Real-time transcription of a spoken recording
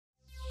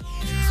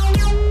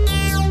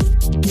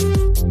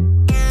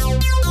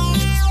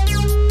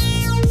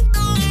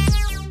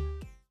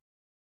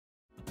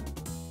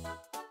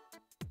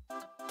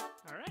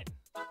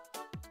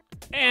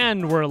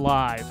And we're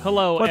live.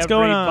 Hello, What's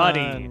everybody.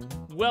 going on?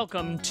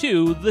 Welcome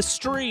to the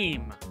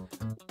stream.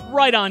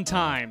 Right on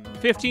time.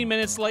 15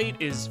 minutes late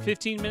is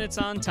 15 minutes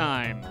on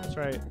time. That's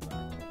right.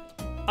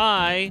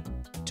 I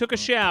took a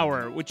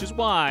shower, which is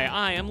why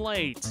I am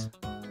late.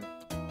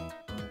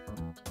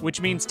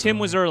 Which means Tim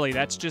was early.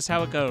 That's just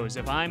how it goes.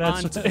 If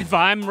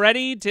I'm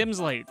ready, Tim's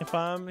late. If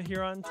I'm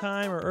here on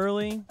time or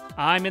early,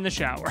 I'm in the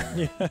shower.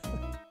 yeah.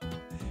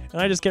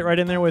 And I just get right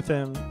in there with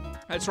him.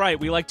 That's right.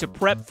 We like to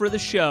prep for the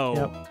show.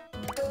 Yep.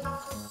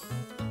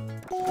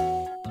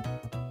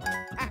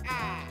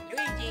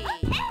 Luigi,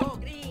 go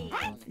green.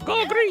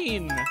 Go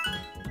green.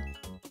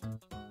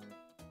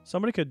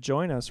 Somebody could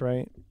join us,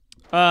 right?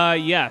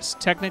 Yes.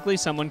 Technically,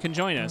 someone can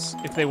join us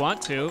if they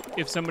want to.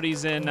 If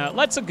somebody's in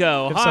Let's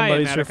Go. If Hi,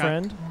 somebody's your Matacon.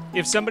 friend.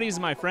 If somebody's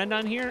my friend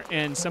on here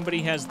and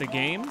somebody has the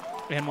game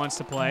and wants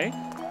to play,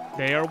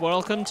 they are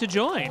welcome to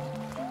join.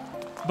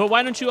 But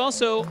why don't you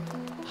also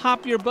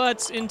hop your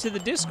butts into the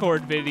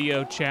Discord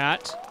video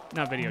chat?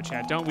 Not video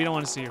chat. We don't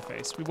want to see your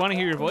face. We want to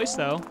hear your voice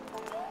though.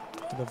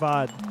 The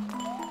VOD.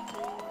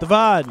 The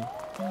VOD.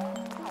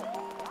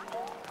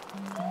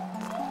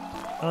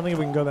 I don't think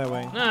we can go that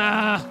way.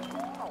 Ah.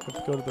 We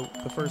have to go to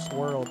the first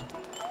world.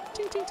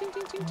 Ting, ting, ting,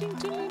 ting, ting, ting,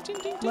 ting, ting, ting,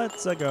 ting.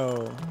 Let's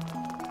go.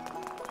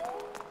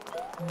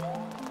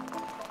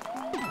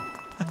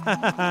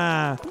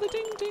 Ding,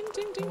 ding,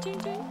 ding, ding, ding,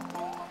 ding.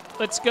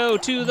 Let's go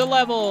to the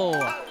level.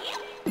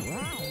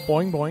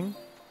 Boing, boing.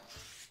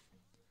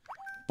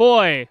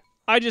 Boy,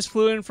 I just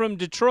flew in from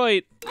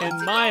Detroit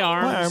and my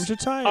arms are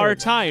tired. are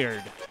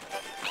tired.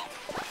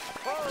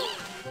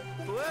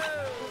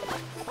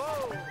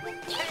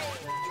 Is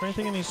there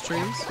anything in these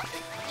trees?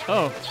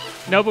 Oh,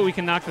 no, but we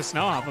can knock the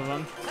snow off of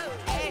them.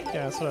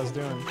 Yeah, that's what I was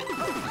doing.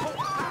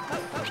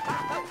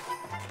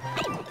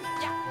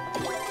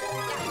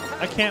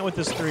 I can't with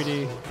this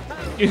 3D.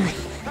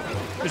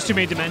 There's too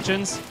many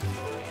dimensions.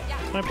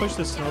 Can I push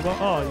this snowball?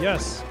 Oh,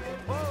 yes.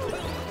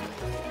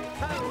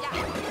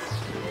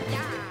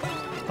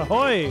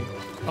 Ahoy!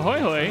 Ahoy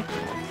hoy.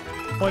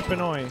 Hoi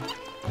panoi.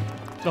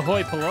 The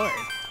hoi polloi.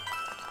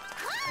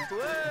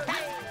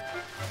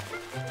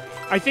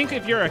 I think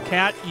if you're a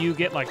cat, you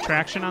get like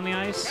traction on the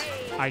ice.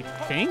 I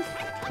think.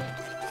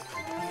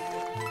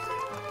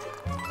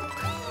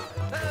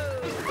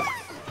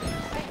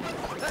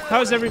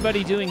 How's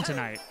everybody doing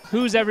tonight?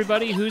 Who's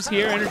everybody? Who's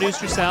here?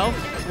 Introduce yourself.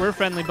 We're a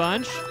friendly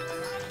bunch.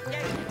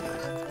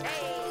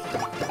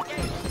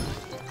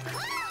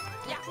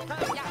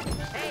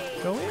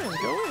 Go in,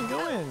 go in,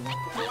 go in.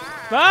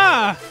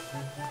 Ah!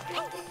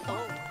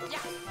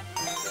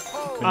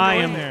 Couldn't I go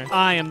in am there.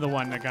 I am the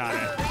one that got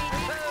it.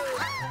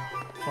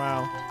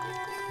 Wow.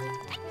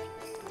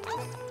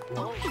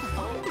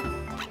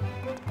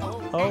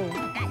 Oh.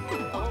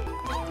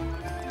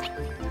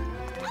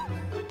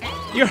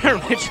 You're a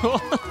ritual.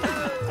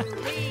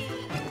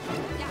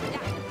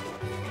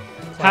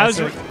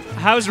 Classic.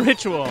 How's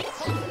ritual?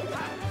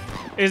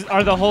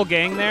 Are the whole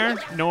gang there?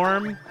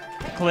 Norm,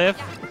 Cliff.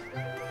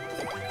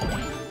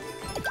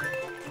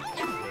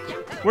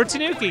 We're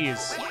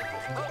tanukis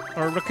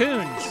or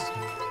raccoons.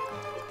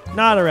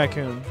 Not a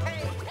raccoon.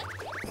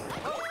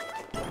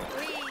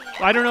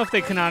 I don't know if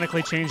they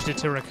canonically changed it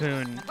to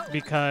raccoon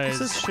because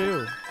This is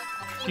shoe.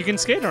 you can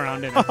skate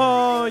around in it.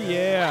 Oh,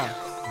 yeah.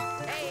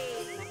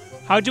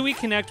 How do we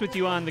connect with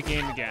you on the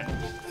game again?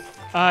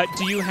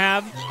 Do you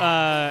have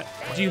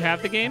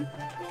the game?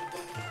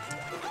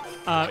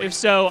 If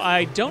so,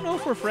 I don't know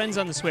if we're friends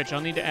on the Switch.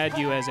 I'll need to add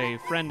you as a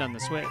friend on the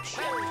Switch.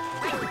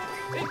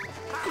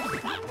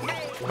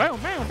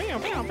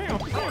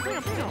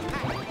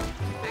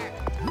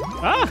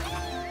 Ah!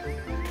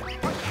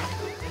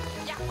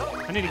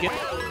 I need to get.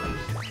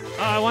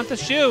 Oh, I want the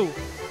shoe.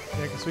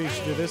 Yeah, because we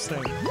should do this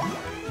thing.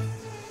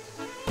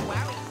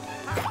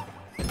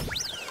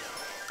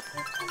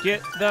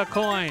 Get the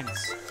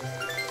coins.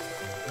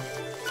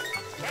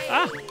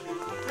 Ah!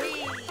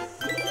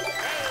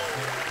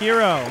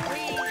 Hero.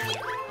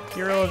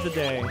 Hero of the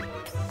day.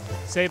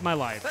 Saved my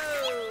life.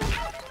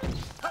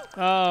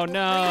 Oh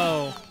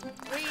no.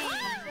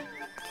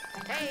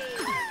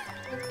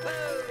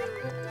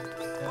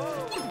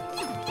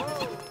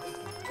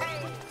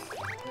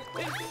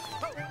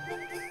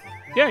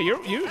 Yeah,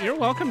 you're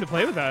welcome to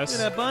play with Look us.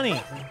 at that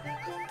bunny.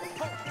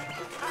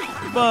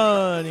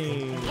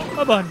 Bunny.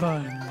 A bun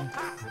bun.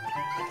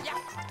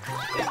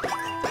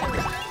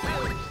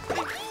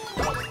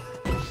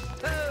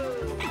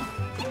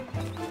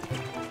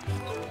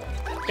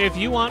 If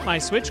you want my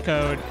Switch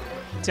code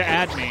to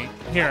add me,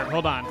 here,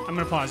 hold on. I'm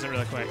gonna pause it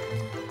really quick.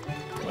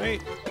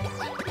 Wait.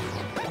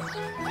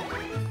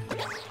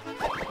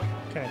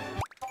 Okay.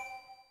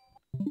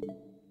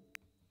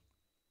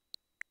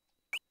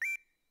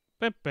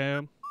 Boom,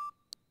 boom.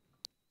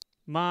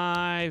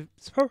 My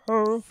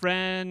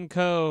friend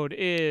code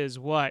is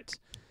what?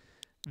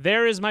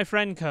 There is my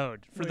friend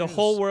code for the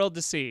whole world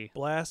to see.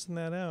 Blasting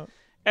that out.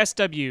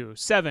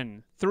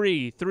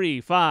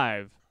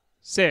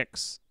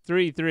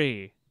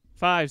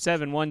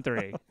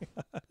 SW73356335713.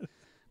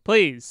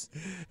 Please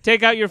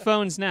take out your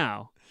phones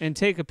now and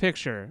take a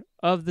picture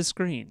of the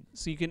screen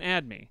so you can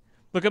add me.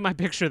 Look at my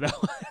picture, though.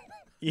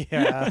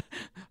 Yeah.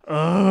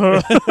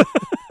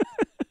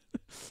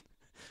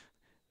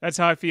 That's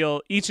how I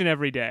feel each and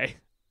every day.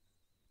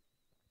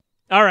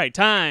 All right,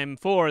 time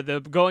for the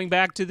going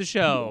back to the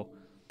show.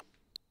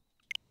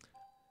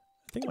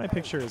 I think my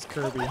picture is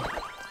Kirby.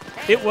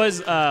 It was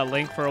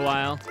Link for a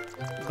while,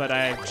 but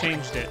I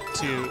changed it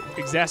to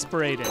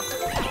exasperated.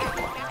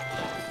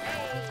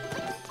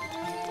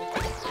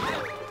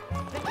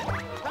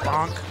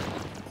 Bonk.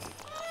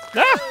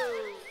 Ah!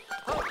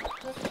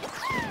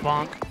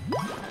 Bonk.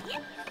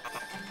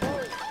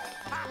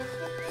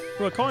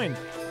 Ooh, a coin.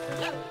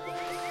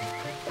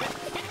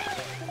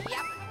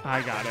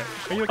 I got it.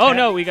 Are you a Oh, cat?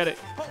 no, we got it.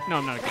 No,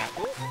 I'm not a cat.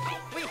 Oh,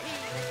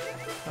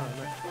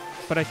 no.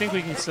 But I think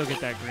we can still get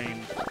that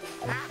green.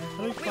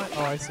 How do we find?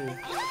 Oh, I see.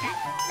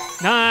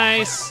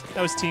 Nice.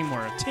 That was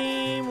teamwork.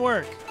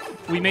 Teamwork.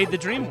 We made the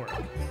dream work.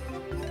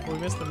 We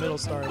missed the middle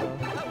star, though.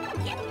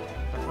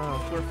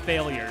 Oh. We're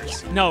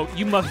failures. No,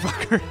 you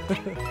motherfucker.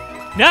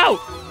 No!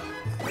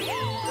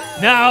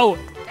 No!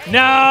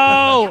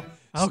 No!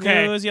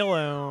 Okay. Snooze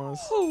yellows.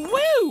 Ooh,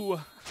 woo!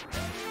 Look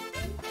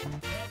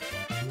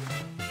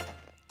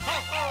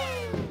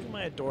at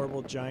my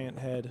adorable giant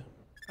head.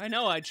 I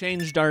know, I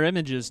changed our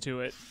images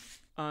to it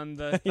on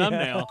the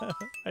thumbnail. Yeah.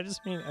 I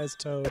just mean as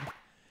Toad.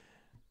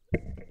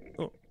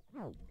 Oh.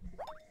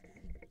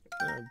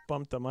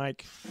 Bumped the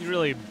mic. You're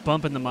really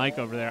bumping the mic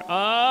over there.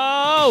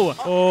 Oh!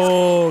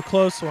 Oh,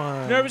 close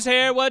one. Nervous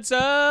Hair, what's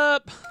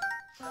up?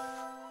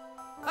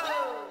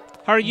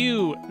 How are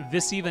you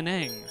this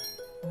evening?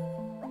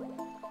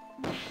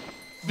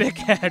 Thick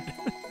head.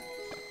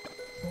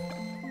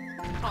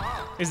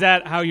 Is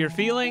that how you're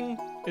feeling?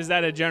 Is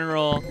that a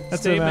general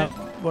That's statement?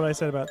 about what I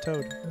said about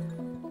Toad.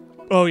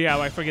 Oh, yeah,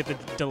 I forget the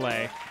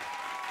delay.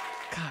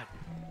 God,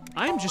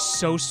 I'm just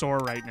so sore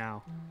right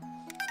now.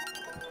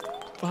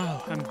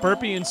 Oh, I'm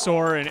burpy and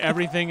sore and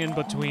everything in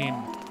between.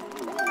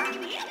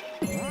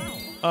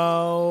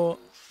 Oh,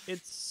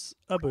 it's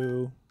a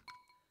boo.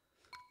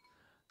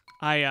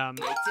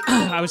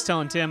 I was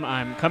telling Tim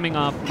I'm coming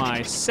off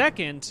my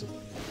second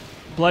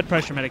blood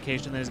pressure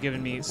medication that has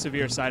given me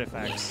severe side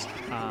effects.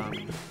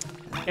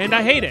 And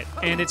I hate it,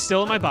 and it's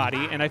still in my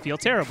body, and I feel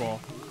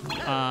terrible.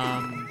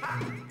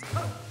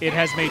 It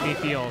has made me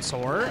feel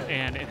sore,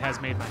 and it has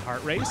made my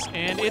heart race,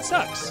 and it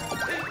sucks.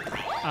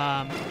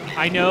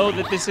 I know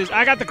that this is...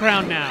 I got the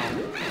crown now.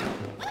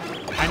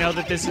 I know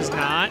that this is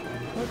not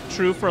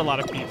true for a lot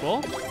of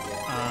people.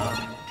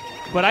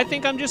 But I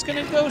think I'm just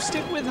going to go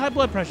stick with high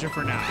blood pressure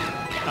for now.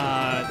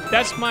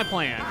 That's my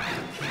plan.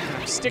 And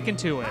I'm sticking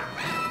to it.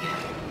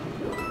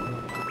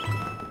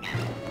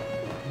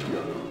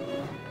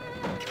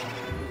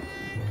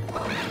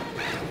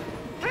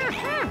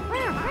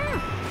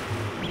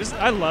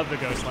 I love the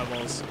ghost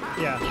levels.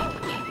 Yeah.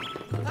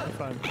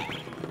 Fun.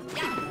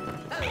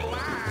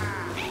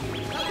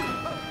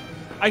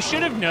 I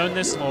should have known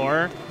this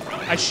lore.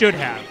 I should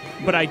have,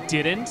 but I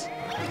didn't.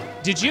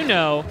 Did you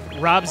know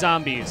Rob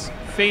Zombie's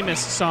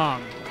famous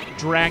song,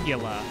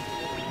 Dragula,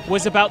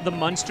 was about the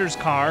Munsters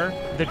car,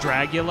 the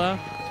Dragula?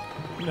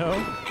 No?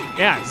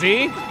 Yeah,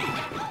 see?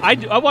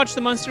 I watched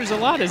the Munsters a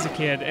lot as a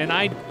kid, and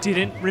I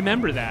didn't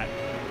remember that.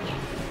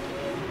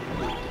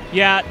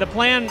 Yeah, the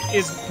plan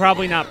is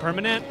probably not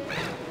permanent,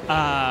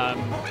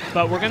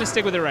 but we're going to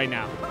stick with it right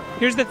now.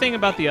 Here's the thing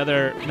about the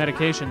other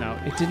medication, though.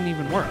 It didn't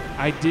even work.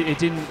 It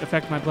didn't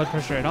affect my blood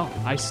pressure at all.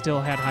 I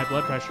still had high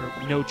blood pressure,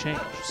 no change.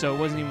 So it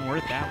wasn't even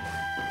worth that.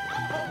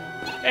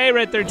 Hey,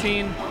 Red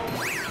 13.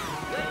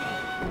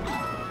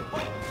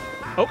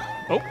 Oh.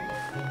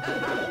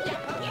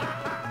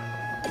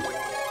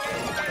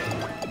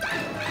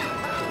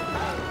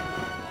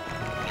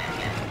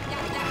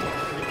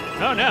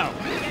 Oh, no.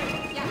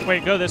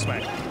 Wait, go this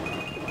way.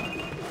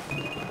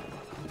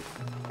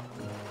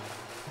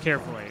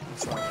 Carefully.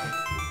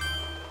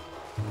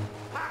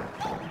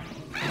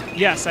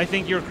 Yes, I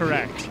think you're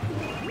correct,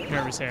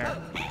 Nervous Hair.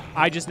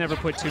 I just never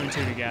put two and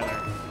two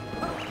together.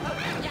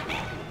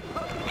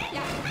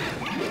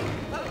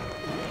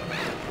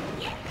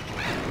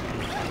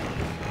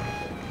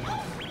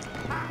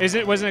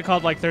 Wasn't it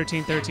called like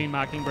 1313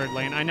 Mockingbird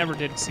Lane? I never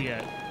did see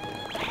it.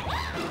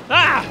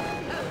 Ah!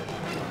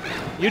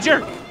 You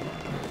jerk!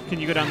 Can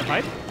you go down the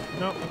pipe?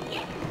 Nope.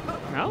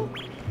 No?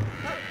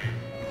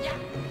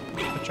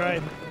 I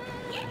tried.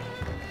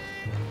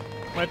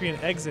 Might be an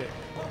exit.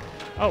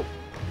 Oh.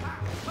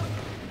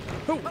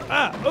 Oh!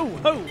 Ah! Oh!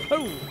 Oh!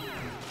 Oh!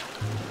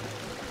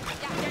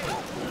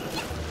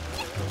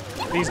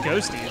 These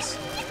ghosties.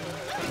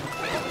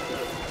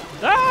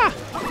 Ah!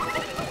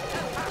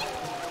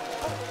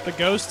 The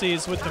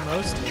ghosties with the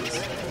mosties.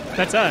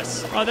 That's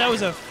us. Oh, that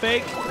was a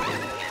fake.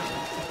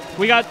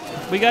 We got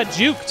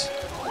juked.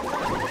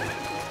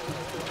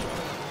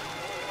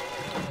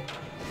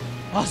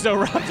 Also,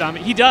 Rob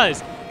Zombie, he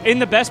does in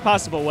the best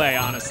possible way,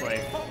 honestly.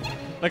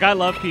 Like, I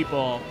love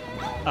people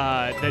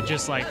that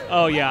just like,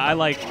 oh yeah,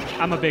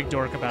 I'm a big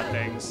dork about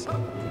things,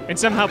 and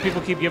somehow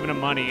people keep giving him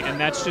money, and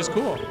that's just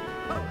cool.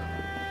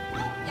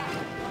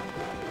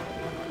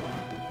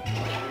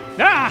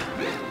 Ah!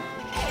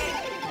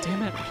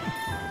 Damn it.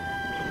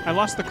 I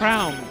lost the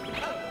crown.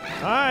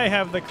 I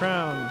have the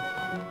crown.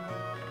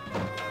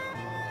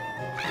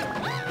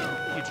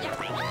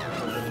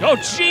 Oh,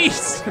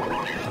 jeez!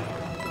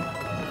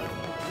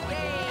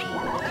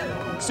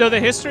 So the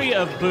history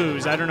of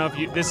booze, I don't know if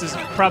you, this is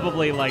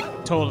probably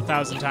like told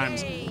 1,000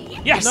 times.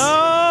 Yes! No!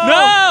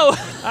 No!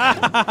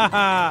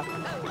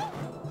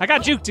 I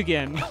got juked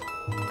again.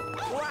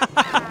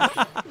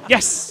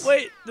 Yes!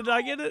 Wait, did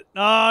I get it?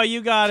 Oh,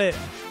 you got it.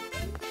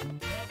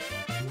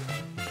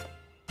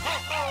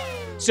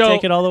 So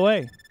Take it all the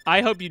way.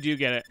 I hope you do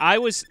get it. I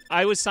was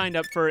signed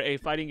up for a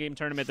fighting game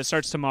tournament that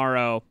starts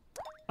tomorrow,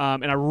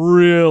 and I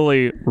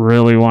really,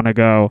 really want to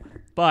go,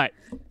 but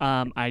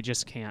I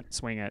just can't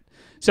swing it.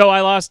 So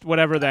I lost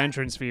whatever the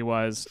entrance fee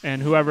was,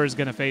 and whoever is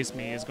going to face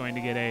me is going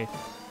to get a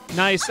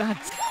nice. Damn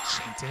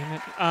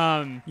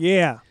it.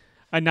 Yeah.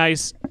 A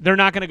nice. They're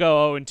not going to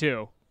go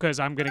 0-2 because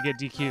I'm going to get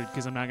DQ'd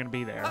because I'm not going to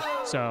be there.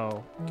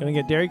 So Gonna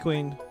get Dairy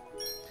Queen.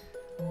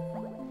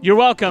 you're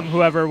welcome,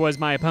 whoever was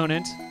my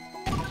opponent.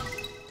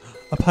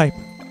 A pipe.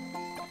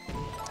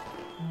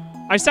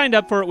 I signed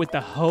up for it with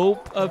the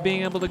hope of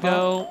being able to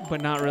go,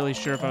 but not really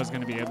sure if I was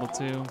going to be able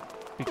to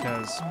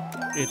because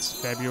it's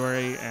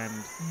February and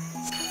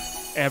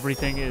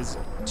everything is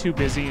too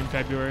busy in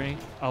February,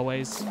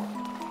 always.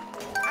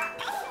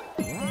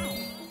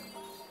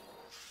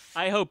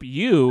 I hope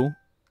you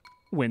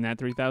win that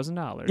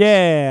 $3,000.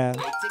 Yeah.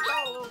 Let's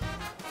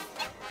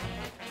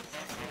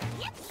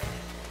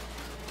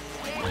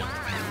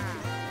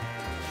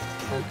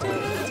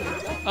go.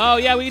 Oh,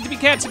 yeah, we get to be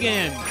cats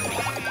again.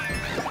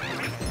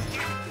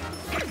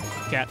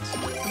 Cats.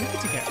 I'm a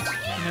kitty cat.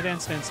 And I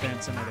dance, dance,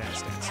 dance, and I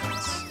dance, dance,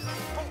 dance.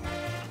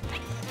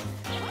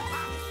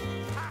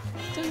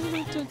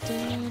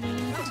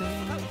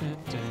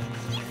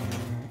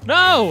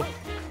 No!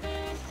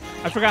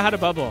 I forgot how to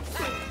bubble.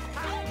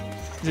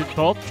 Is it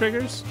both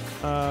triggers?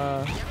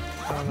 I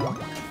don't know.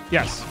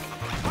 Yes.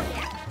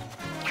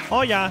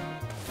 Oh, yeah.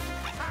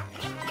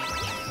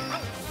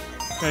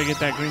 Gotta get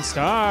that green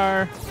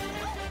star.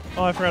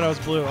 Oh, I forgot I was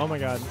blue. Oh, my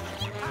God.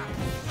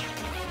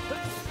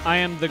 I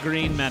am the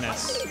green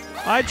menace.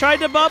 I tried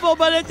to bubble,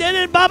 but it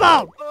didn't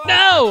bubble.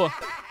 No!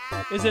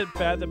 Is it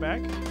bad the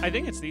back? I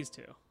think it's these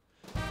two.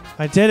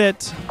 I did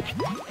it.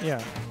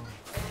 Yeah.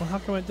 Well, how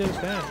come it did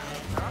it bad?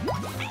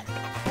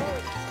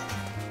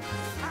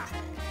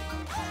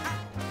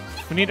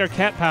 We need our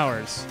cat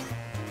powers.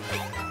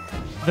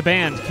 The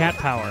band, Cat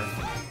Power.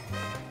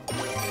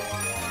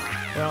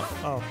 Well,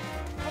 oh.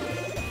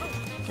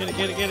 Get it,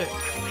 get it, get it.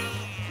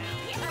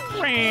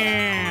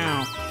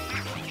 Meow.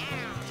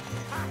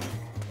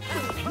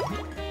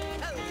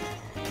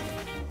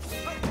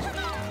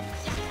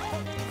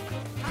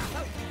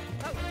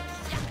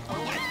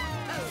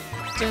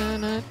 Do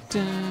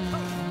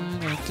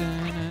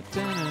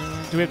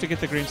we have to get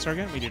the green star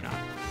again? We do not.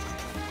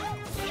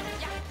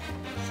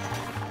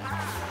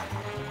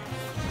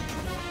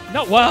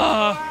 No,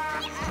 whoa!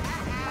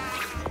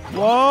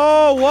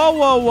 Whoa, whoa,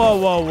 whoa, whoa,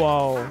 whoa,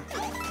 whoa.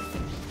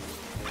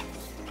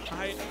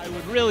 I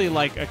would really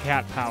like a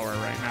cat power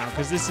right now,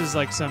 because this is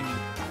like some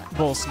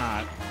bull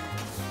snot.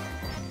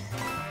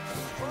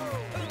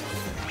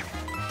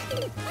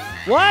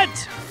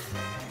 What?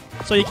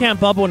 So you can't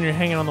bubble when you're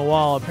hanging on the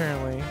wall,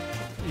 apparently.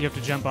 You have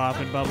to jump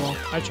off and bubble.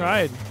 I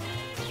tried.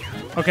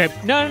 Okay,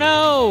 no,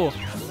 no!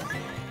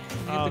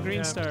 Get Oh, the green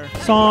yeah. star.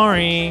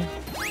 Sorry.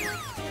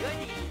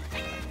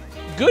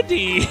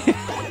 Goody!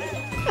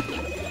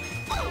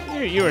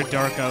 You're a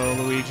darko,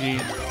 Luigi.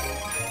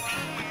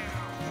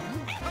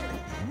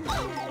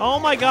 Oh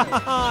my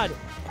God.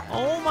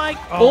 Oh my.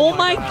 Oh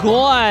my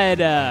god!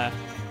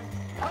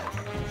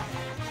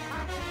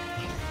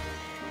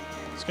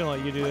 Just gonna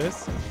let you do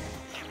this.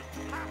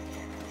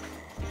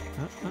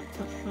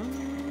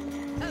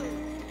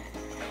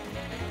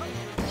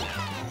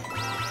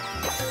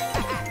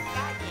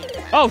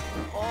 Oh!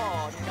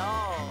 Oh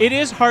no. It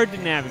is hard to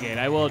navigate,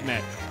 I will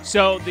admit.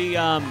 So the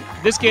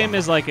this game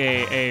is like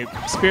a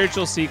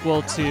spiritual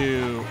sequel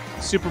to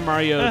Super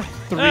Mario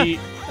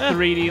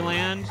 3D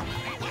Land,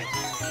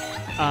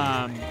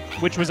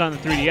 which was on the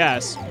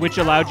 3DS, which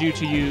allowed you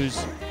to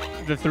use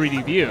the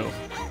 3D view,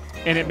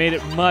 and it made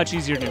it much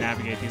easier to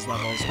navigate these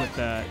levels with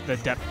the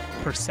depth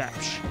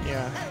perception.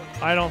 Yeah.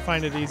 I don't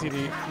find it easy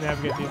to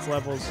navigate these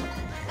levels.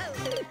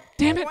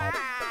 Damn it!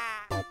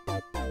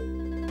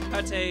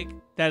 Hot take.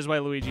 That is why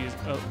Luigi is.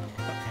 Oh,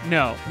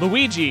 no,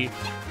 Luigi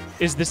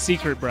is the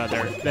secret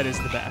brother that is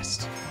the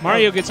best.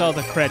 Mario gets all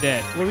the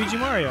credit. Luigi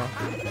Mario.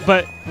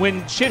 But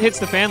when shit hits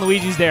the fan,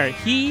 Luigi's there.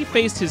 He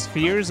faced his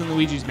fears in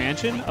Luigi's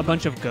Mansion, a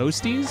bunch of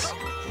ghosties,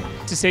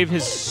 to save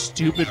his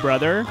stupid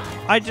brother.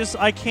 I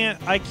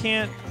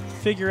can't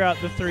figure out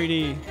the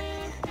 3D.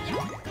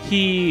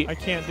 I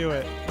can't do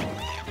it.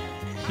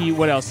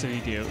 What else did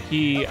he do?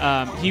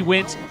 He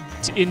went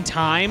in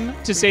time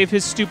to save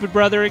his stupid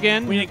brother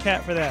again. We need a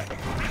cat for that.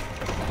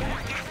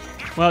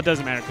 Well, it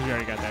doesn't matter because we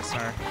already got that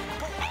star.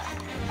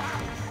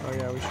 Oh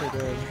yeah, we sure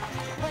did.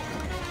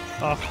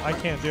 Oh, I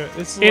can't do it.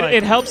 This is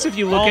It helps if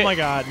you look. Oh my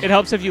God. It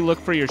helps if you look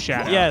for your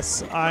shadow.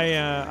 Yes,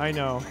 I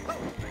know.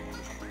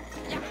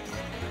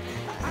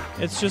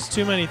 It's just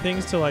too many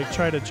things to like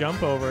try to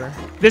jump over.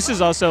 This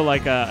is also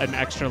like an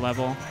extra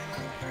level.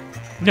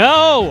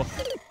 No!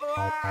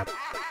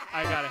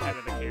 I got ahead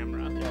of the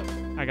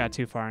camera. I got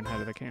too far ahead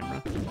of the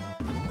camera.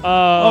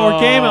 Oh,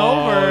 game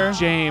over.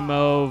 Game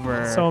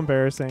over. So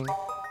embarrassing.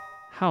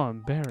 How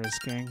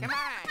embarrassing. Come on.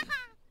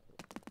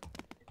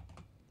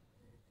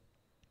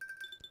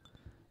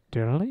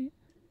 Doodly?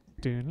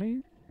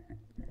 Doodly?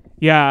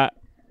 Yeah,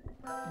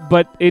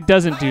 but it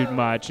doesn't do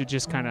much. It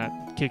just kind of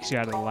kicks you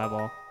out of the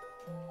level.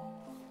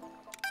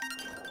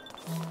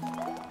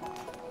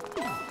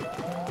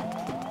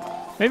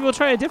 Maybe we'll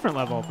try a different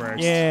level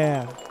first.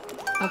 Yeah.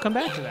 I'll come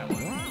back to that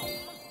one.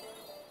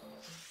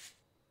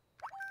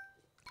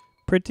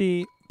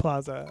 Pretty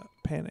Plaza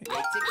Panic. Way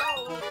to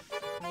go.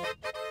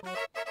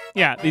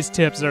 Yeah, these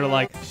tips are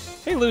like,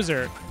 hey,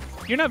 loser,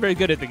 you're not very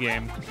good at the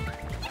game.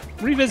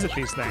 Revisit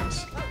these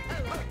things.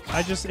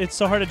 It's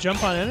so hard to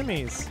jump on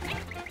enemies.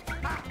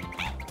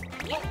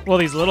 Well,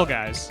 these little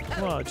guys.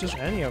 Well, just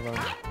any of them.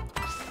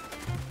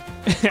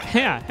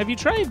 Yeah, have you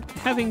tried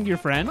having your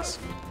friends?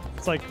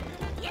 It's like,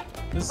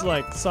 this is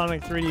like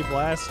Sonic 3D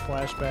Blast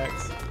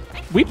flashbacks.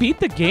 We beat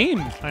the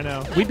game. I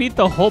know. We beat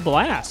the whole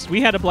blast.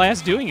 We had a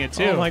blast doing it,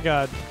 too. Oh my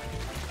god.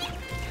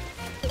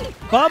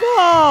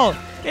 Bubble!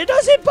 It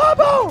doesn't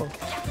bubble!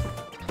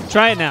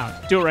 Try it now.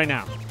 Do it right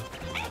now.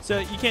 So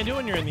you can't do it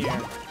when you're in the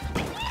air.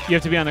 You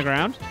have to be on the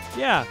ground?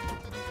 Yeah.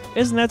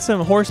 Isn't that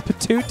some horse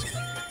patoot?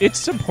 It's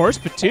some horse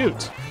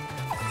patoot.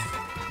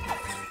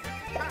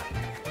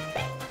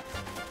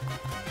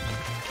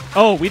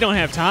 Oh, we don't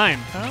have time.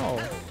 How?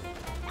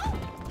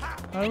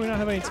 How do we not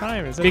have any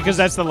time? Is that Because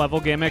that's the level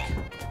gimmick.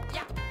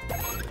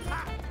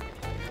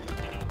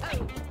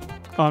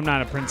 Oh, I'm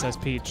not a Princess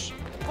Peach.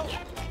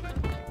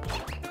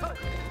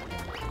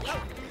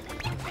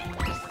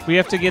 We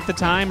have to get the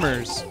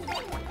timers.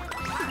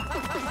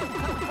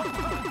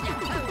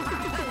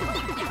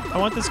 I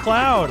want this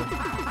cloud.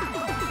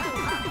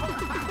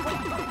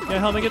 Yeah,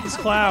 help me get this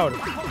cloud.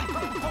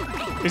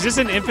 Is this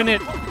an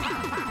infinite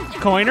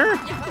coiner?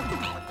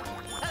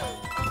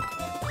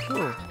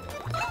 Ooh.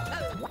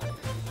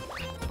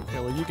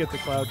 Yeah, well, you get the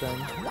cloud then.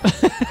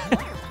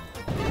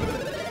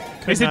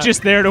 Is it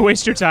just there to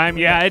waste your time?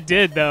 Yeah, it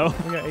did, though.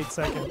 We got 8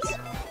 seconds.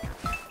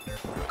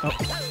 Oh.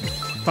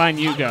 Fine,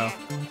 you go.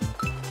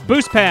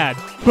 Boost pad.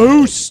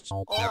 Boost.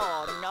 Oh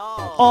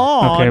no.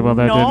 Oh, Okay, well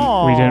that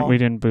no. we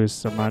didn't boost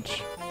so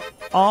much.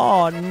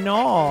 Oh,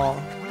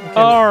 no.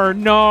 Arr,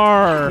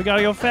 nar. We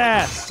gotta go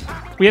fast.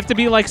 We have to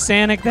be like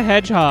Sonic the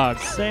Hedgehog.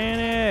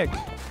 Sonic.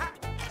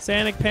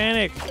 Sonic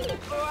Panic.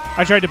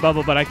 I tried to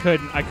bubble, but I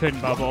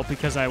couldn't bubble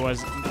because I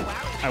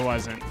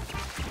wasn't.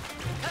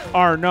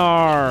 Arr,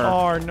 nar.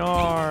 Oh,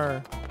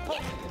 no.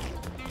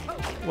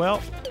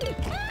 Well.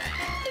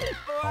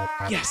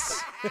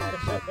 Yes.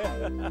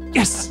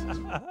 Yes.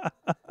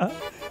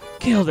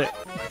 Killed it.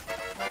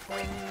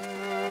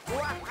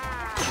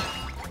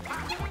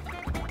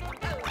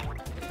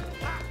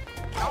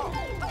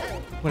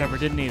 Whatever,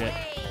 didn't need it.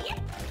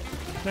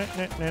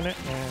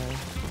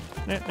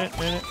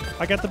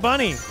 I got the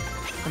bunny.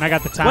 And I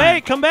got the time.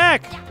 Wait, come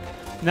back.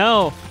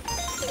 No.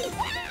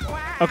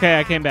 Okay,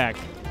 I came back.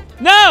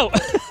 No!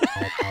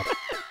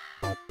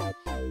 Oh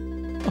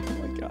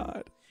my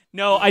god.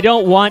 No, I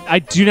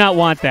do not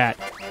want that.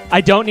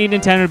 I don't need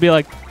Nintendo to be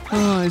like,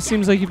 oh, it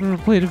seems like you've never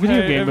played a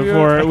video Hey, game have you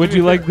before. ever- Would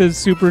you like the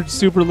super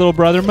little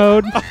brother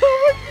mode?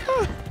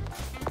 Oh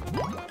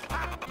my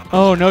god.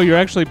 Oh no, you're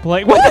actually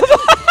playing. What the fuck?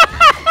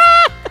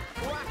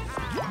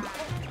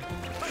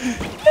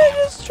 They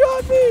just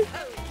shot me.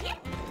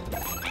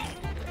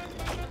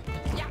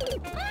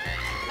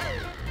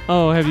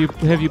 Oh, have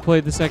you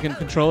played the second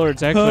controller?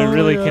 It's actually Oh,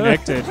 really yeah.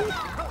 connected.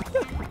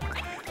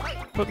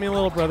 Put me in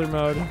little brother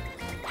mode.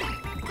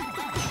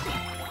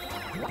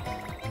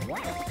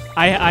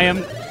 I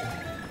am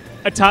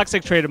a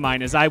toxic trait of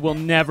mine is I will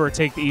never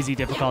take the easy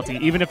difficulty,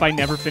 even if I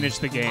never finish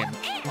the game.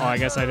 Oh, I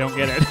guess I don't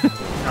get it.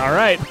 All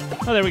right.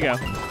 Oh, there we go.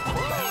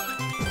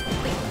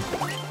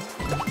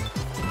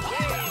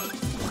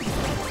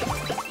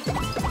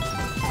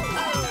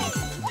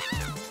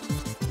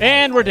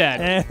 And we're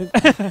dead.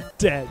 And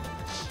dead.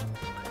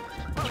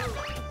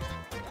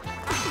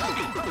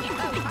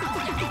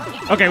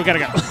 Okay, we gotta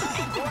go.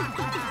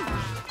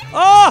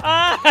 Oh!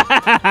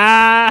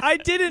 I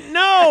didn't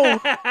know.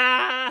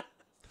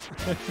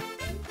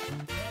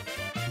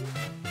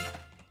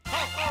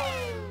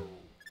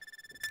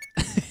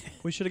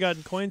 We should have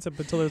gotten coins up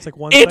until there's like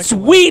 1 It's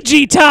second left.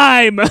 Ouija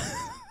time!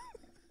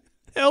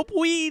 Help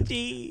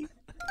Ouija.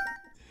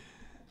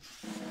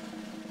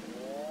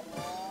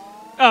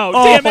 Oh,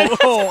 damn it.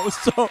 Oh,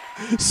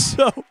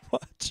 so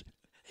much.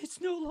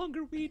 It's no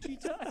longer Ouija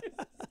time.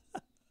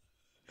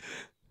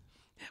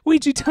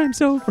 Ouija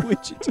time's over.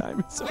 Ouija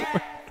time is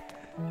over.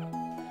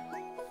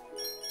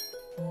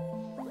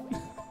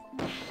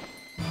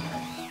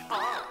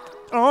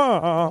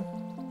 Oh,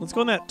 let's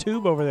go in that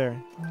tube over there.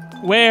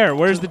 Where?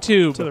 Where's the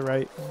tube? To the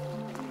right.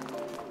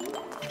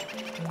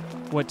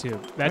 What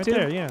tube? That Right tube?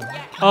 there,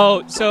 yeah.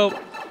 Oh, so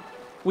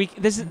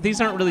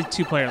these aren't really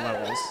 2-player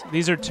levels.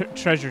 These are Toad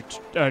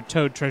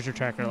treasure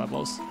tracker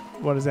levels.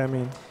 What does that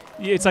mean?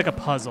 It's like a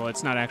puzzle.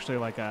 It's not actually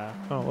like a.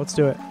 Oh, let's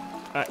do it.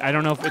 I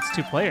don't know if it's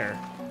 2-player.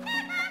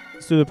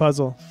 Let's do the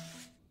puzzle.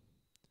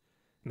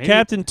 Maybe.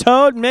 Captain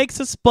Toad makes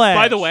a splash.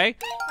 By the way,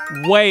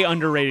 way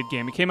underrated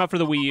game. It came out for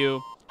the Wii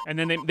U, and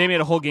then they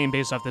made a whole game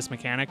based off this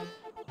mechanic.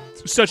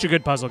 It's such a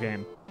good puzzle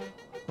game.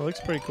 It looks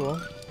pretty cool.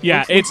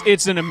 Yeah,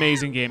 it's an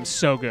amazing game.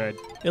 So good.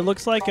 It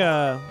looks like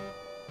a.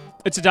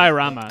 It's a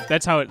diorama.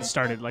 That's how it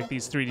started, like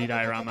these 3D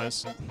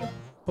dioramas.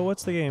 But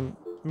what's the game?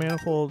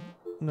 Manifold.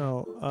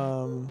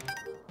 No.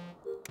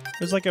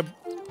 There's like a.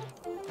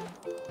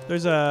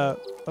 There's a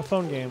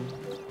phone game.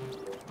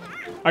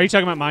 Are you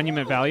talking about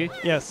Monument Valley?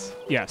 Yes.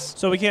 Yes.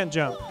 So we can't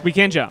jump. We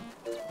can jump.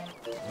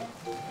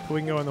 But we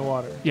can go in the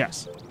water.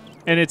 Yes.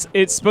 And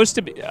it's supposed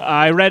to be.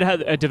 I read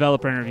a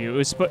developer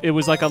interview. It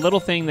was like a little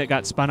thing that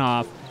got spun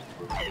off,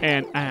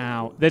 and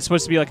that's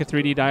supposed to be like a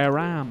 3D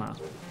diorama.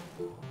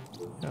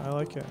 Yeah, I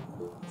like it.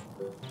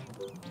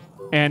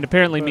 And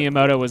apparently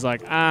Miyamoto was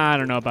like, I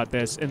don't know about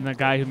this, and the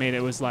guy who made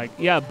it was like,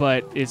 yeah,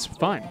 but it's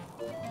fun.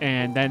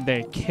 And then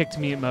they kicked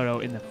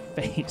Miyamoto in the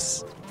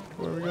face.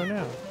 Where do we go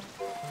now?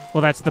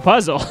 Well, that's the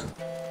puzzle.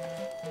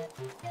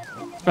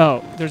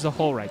 Oh, there's a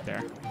hole right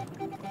there.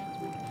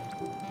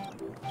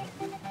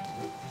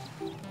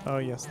 Oh,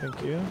 yes,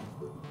 thank you.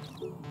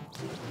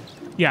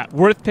 Yeah,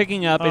 worth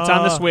picking up. It's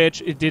on the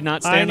Switch. It did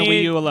not stay on the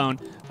Wii U alone.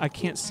 I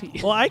can't see.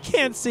 Well, I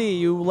can't see.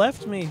 You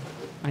left me.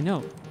 I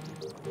know.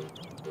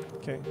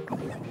 Okay.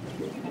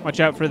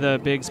 Watch out for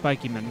the big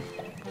spiky man.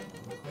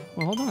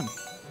 Well, hold on.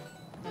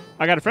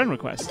 I got a friend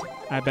request.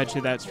 I bet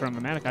you that's from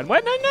a Manacon.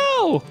 What?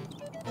 No!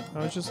 I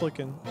was just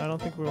looking. I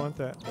don't think we want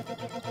that.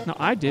 No,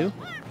 I do.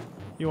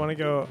 You want to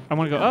go... I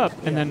want to go up,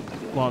 and then...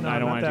 Well, no, I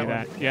don't not want to do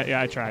that that. Yeah,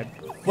 I tried.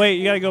 Wait,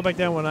 you got to go back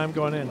down when I'm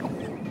going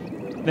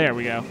in. There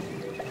we go.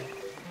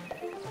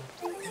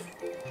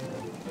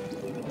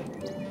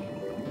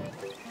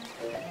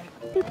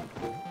 Boop.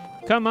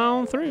 Come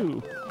on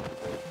through.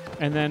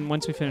 And then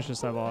once we finish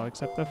this level, I'll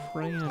accept the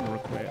friend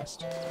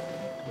request.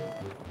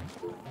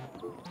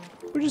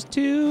 We're just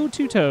two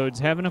toads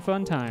having a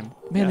fun time.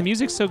 Man, the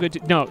music's so good.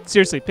 No,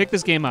 seriously, pick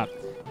this game up.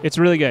 It's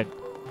really good.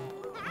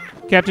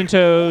 Captain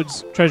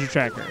Toad's Treasure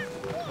Tracker.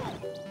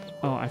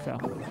 Oh, I fell.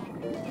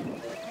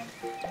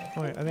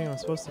 Oh, wait, I think I'm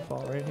supposed to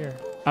fall right here.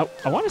 I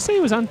want to say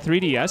it was on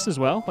 3DS as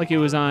well. Like it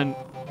was on...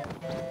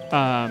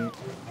 damn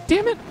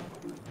it!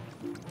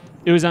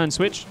 It was on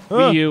Switch,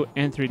 Wii U,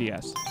 and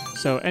 3DS.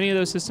 So any of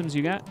those systems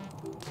you got,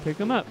 pick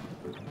them up.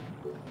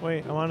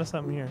 Wait, I'm onto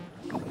something here.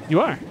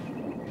 You are.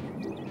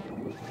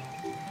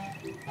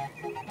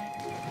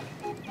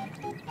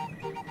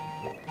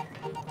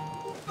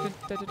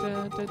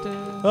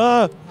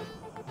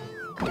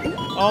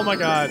 Oh my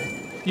god.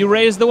 You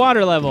raised the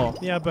water level.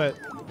 Yeah, but...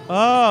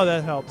 Oh,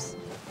 that helps.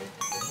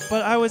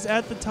 But I was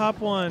at the top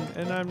one,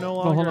 and I'm no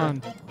longer... Well, hold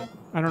on.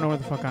 I don't know where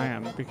the fuck I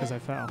am because I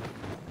fell.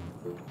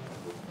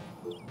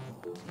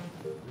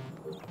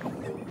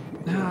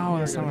 No,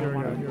 that's not what I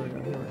wanted. Here we go.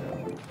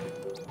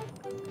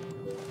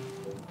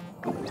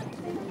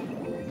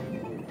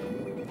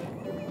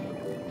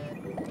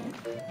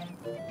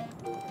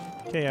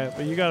 Okay, yeah,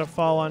 but you gotta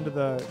fall onto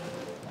the...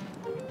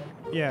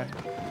 Yeah,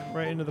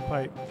 right into the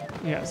pipe.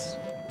 Yes.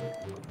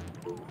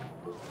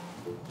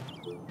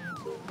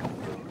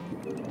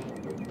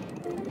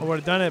 I would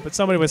have done it, but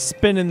somebody was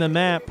spinning the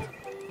map.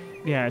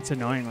 Yeah, it's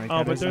annoying like that.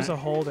 Oh, but isn't there's it? a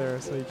hole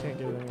there, so you can't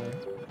get it anyway.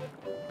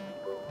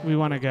 We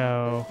want to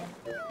go...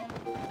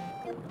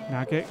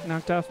 Not get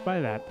knocked off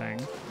by that thing.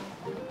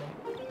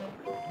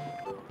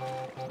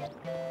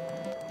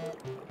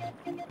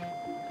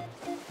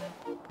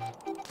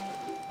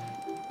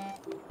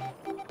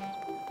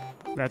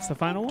 That's the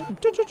final one.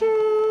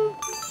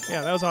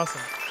 Yeah, that was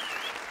awesome.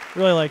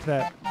 Really liked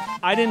that.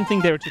 I didn't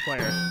think they were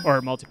 2-player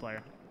or multiplayer.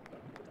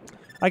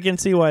 I can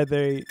see why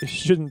they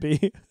shouldn't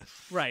be.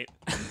 Right.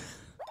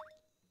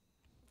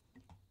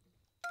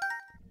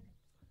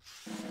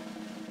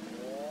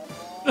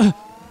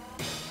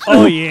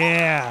 Oh,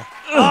 yeah.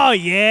 Oh,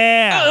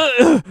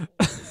 yeah.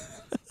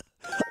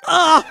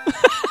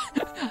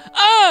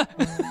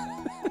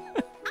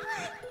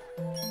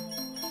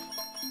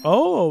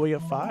 Oh, we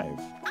got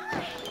 5.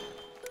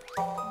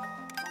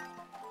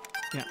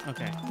 Yeah,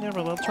 okay.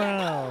 Never little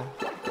trial.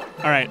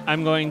 All right,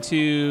 I'm going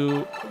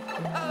to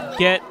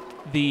get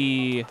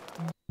the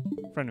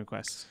friend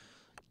request.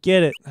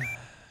 Get it.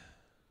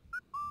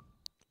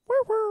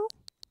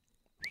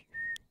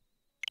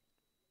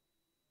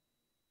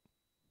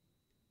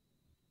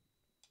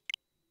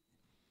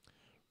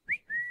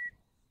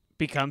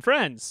 Become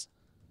friends.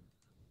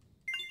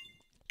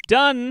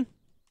 Done.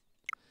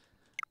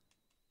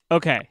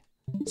 Okay.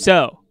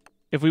 So,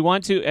 if we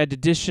want to add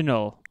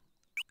additional,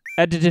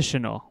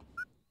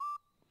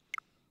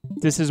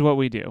 this is what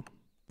we do.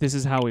 This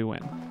is how we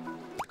win.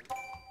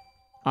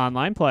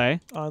 Online play.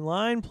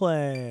 Online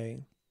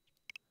play.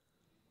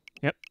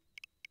 Yep.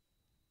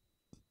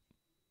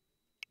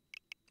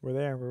 We're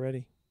there. We're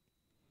ready.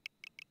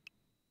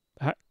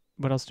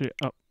 What else do we...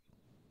 Oh.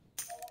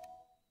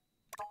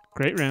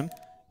 Great room.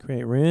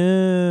 Great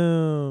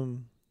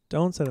room.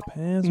 Don't set a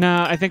password.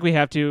 No, I think we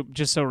have to,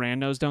 just so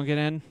randos don't get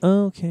in.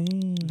 Okay.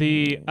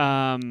 The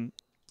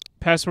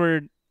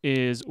password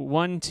is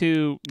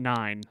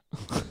 129.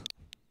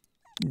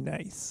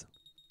 Nice.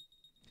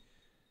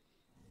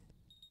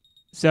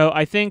 So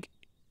I think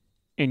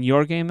in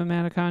your game,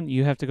 Amaticon,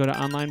 you have to go to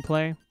online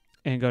play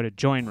and go to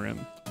join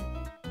room.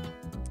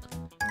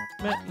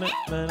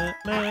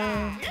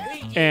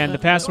 And the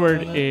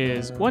password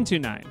is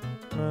 129.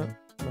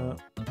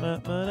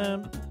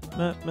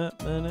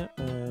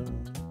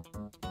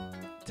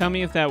 Tell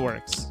me if that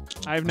works.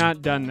 I've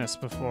not done this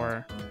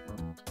before.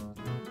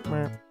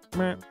 Ba-ba,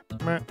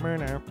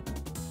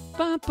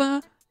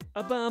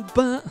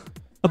 a-ba-ba,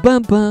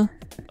 a-ba-ba,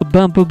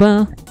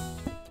 a-ba-ba-ba.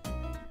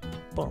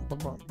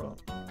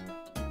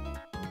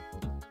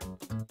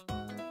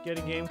 Get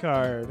a game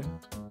card.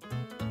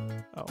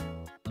 Oh.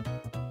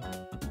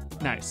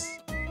 Nice.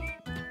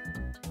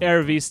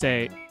 Air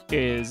Vista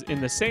is in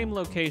the same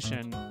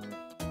location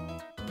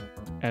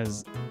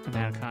as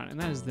Amaticon, and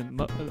that is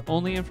the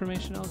only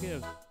information I'll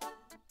give.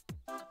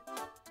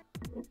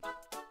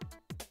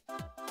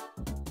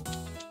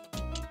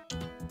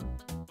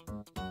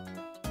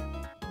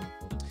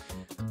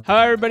 How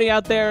everybody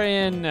out there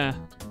in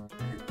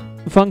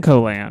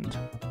Funko Land?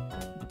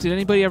 Did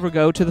anybody ever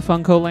go to the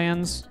Funko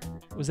Lands?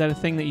 Was that a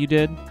thing that you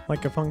did?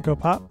 Like a Funko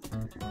Pop?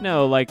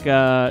 No, like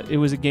it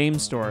was a game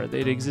store.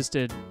 It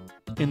existed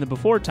in the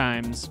before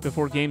times,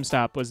 before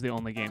GameStop was the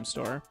only game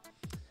store.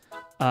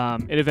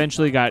 It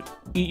eventually got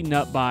eaten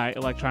up by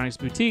Electronics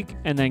Boutique,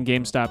 and then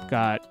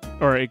GameStop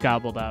it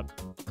gobbled up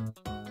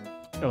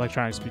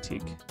Electronics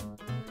Boutique.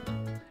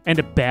 And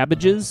a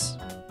Babbage's.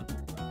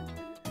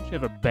 Did you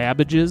have a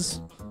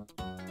Babbage's?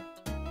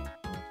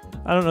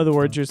 I don't know the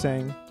words you're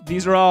saying.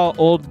 These are all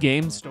old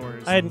game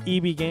stores. I had an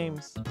EB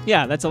Games.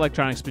 Yeah, that's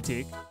Electronics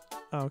Boutique.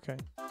 Oh, okay.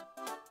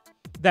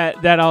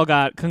 That all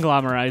got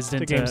conglomerized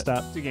into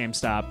GameStop. To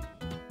GameStop.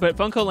 But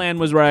Funko Land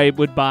was where I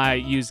would buy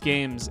used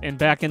games, and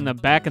back in the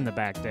back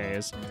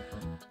days,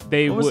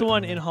 they What was the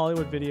one in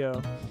Hollywood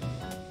Video?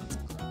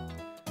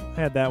 I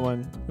had that one.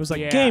 It was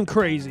like Game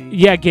Crazy.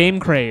 Yeah, Game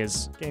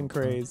Craze. Game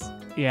Craze.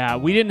 Yeah,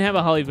 we didn't have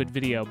a Hollywood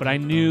Video, but I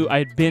knew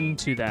I'd been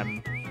to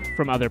them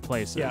from other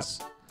places. Yeah.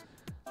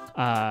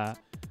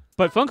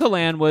 But Funko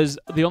Land was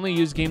the only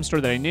used game store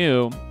that I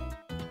knew,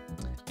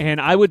 and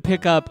I would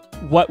pick up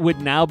what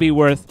would now be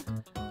worth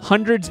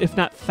hundreds, if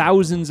not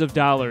thousands of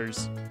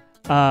dollars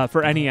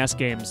for NES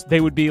games.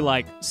 They would be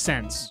like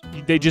cents.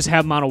 They just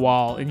have them on a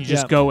wall, and you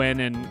just go in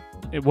and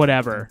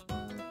whatever.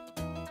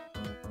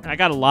 And I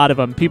got a lot of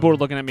them. People were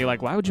looking at me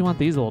like, why would you want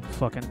these old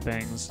fucking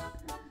things?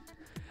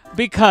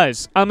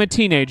 Because I'm a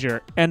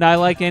teenager, and I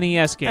like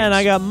NES games. And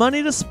I got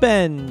money to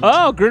spend.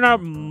 Oh, Grunar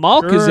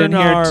Malk is in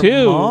here,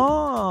 too.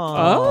 Oh.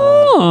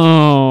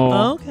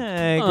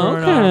 Okay, Okay,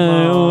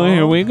 well,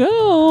 here we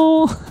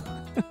go.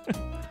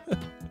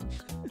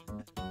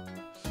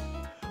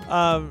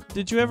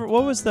 Did you ever...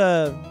 What was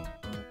the...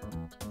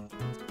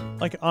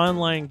 like,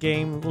 online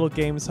game... Little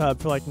games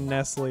hub for, like,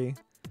 Nestle?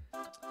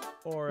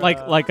 Or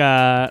like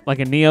a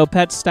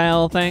Neopet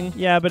style thing.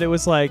 Yeah, but it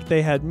was like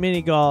they had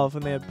mini golf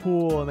and they had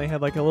pool and they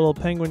had like a little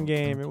penguin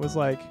game. It was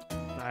like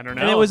I don't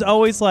know. And it was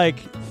always like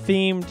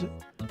themed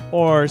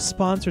or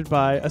sponsored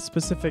by a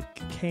specific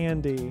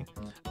candy.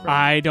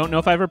 I don't know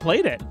if I ever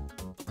played it.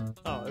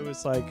 Oh, it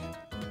was like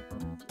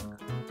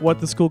what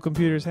the school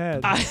computers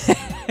had.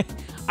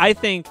 I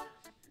think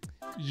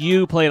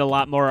you played a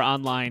lot more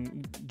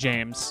online,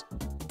 James.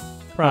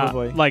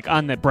 Probably. Like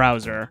on the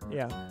browser.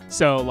 Yeah.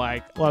 So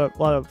like a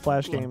lot of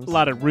Flash games. A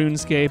lot of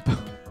RuneScape.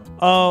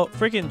 Oh,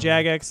 freaking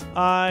Jagex.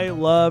 I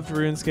loved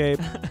RuneScape.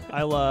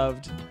 I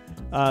loved.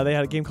 They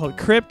had a game called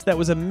Crypt that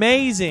was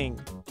amazing.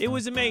 It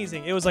was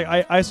amazing. It was like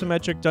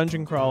isometric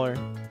dungeon crawler.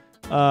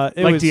 It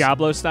like was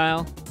Diablo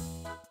style?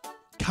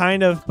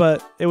 Kind of,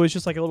 but it was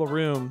just like a little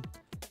room.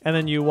 And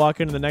then you walk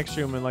into the next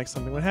room and like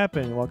something would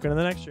happen. You walk into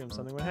the next room,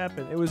 something would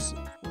happen. It was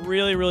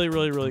really, really,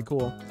 really, really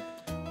cool.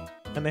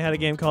 And they had a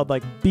game called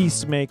like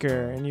Beast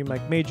Maker, and you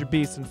like made your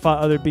beasts and fought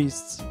other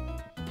beasts. The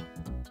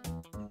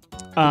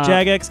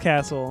Jagex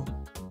Castle.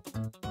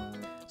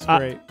 It's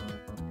great.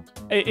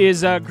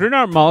 Is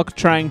Grunar Malk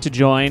trying to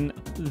join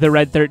the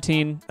Red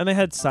 13? And they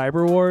had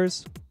Cyber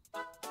Wars.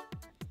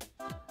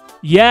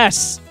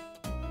 Yes!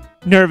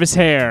 Nervous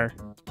Hair.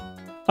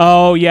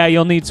 Oh, yeah,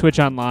 you'll need Switch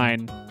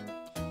Online.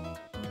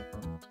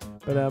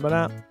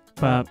 Ba-da-ba-da.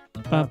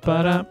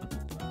 Ba-ba-ba-da.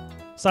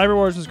 Cyber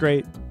Wars was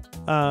great.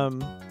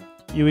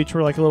 You each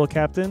were like a little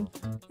captain,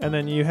 and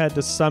then you had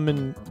to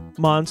summon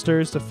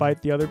monsters to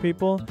fight the other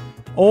people,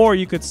 or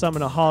you could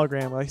summon a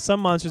hologram. Like some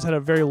monsters had a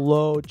very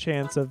low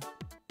chance of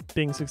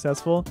being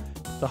successful.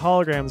 The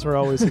holograms were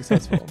always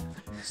successful.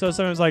 So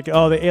sometimes like,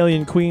 oh, the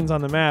alien queen's on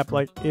the map.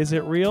 Like, is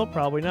it real?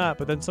 Probably not.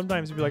 But then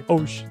sometimes you'd be like,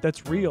 oh,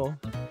 that's real.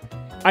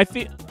 I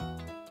feel.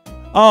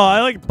 Oh,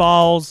 I like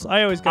balls.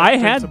 I always got. I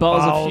had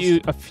balls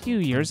a few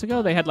years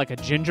ago. They had like a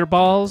ginger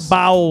balls.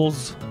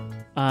 Bowls.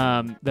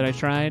 That I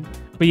tried,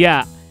 but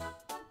yeah.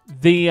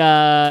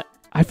 I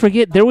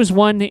forget, there was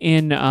one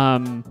in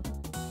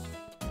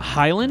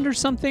Highland or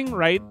something,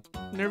 right?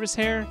 Nervous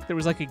Hair. There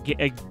was like a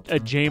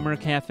Jamer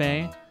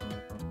cafe.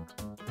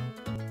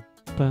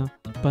 Bum,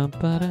 bum,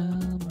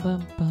 ba-dum,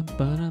 bum, bum,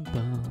 ba-dum,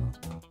 bum.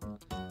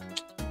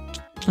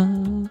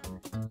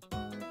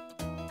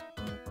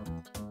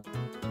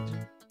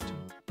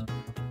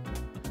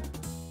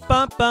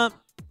 Bump bump.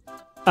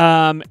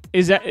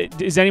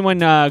 Is anyone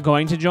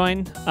going to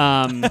join?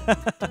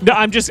 No,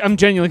 I'm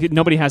genuinely,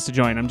 nobody has to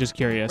join. I'm just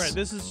curious. Right.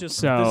 This is just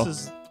So,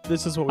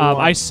 this is what we want.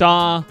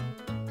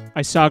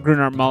 I saw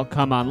Grunart Malt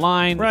come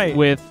online Right.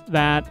 with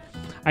that.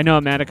 I know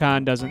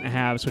Amaticon doesn't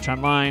have Switch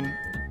Online.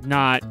 You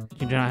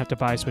do not have to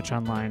buy Switch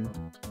Online.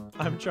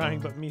 I'm trying,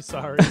 but me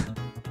sorry.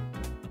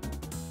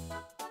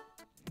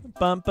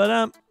 Bump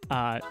ba-dum.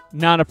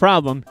 Not a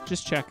problem.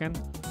 Just checking.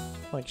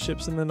 Like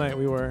ships in the night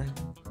we were.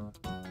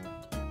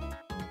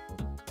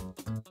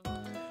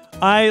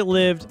 I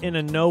lived in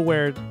a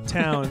nowhere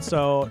town,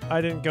 so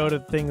I didn't go to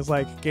things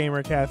like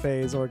gamer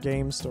cafes or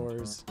game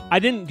stores. I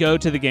didn't go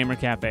to the gamer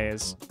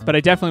cafes, but I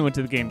definitely went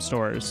to the game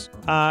stores.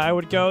 I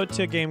would go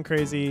to Game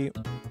Crazy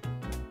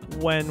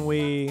when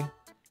we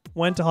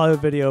went to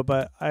Hollywood Video,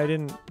 but I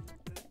didn't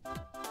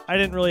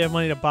really have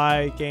money to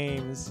buy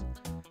games.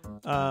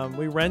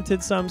 We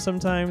rented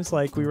sometimes,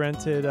 like we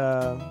rented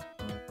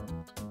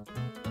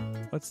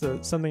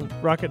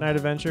Rocket Knight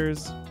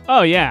Adventures.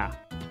 Oh yeah.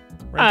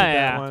 Rented that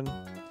yeah. one.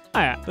 Oh,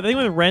 yeah. The thing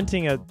with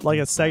renting a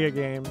Sega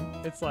game,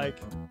 it's like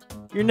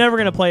you're never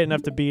gonna play it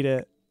enough to beat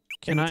it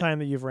in the time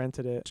that you've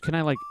rented it. Can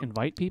I like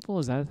invite people?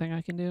 Is that a thing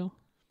I can do?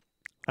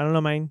 I don't know,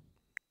 mine.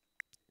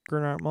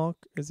 Gernard Malk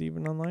is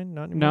even online?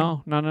 Not anymore.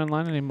 No, not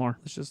online anymore.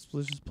 Let's just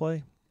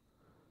play.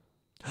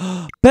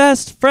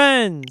 Best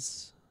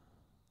friends.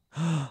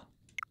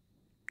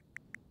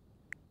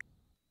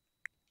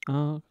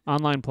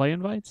 Online play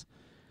invites.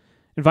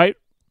 Invite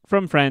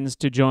from friends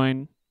to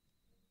join.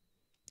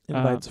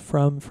 Invites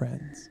from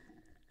friends.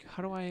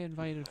 How do I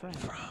invite a friend?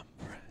 From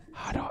friends.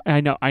 How do I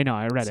know.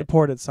 I read it.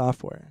 Supported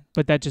software.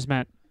 But that just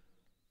meant.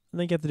 I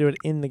think you have to do it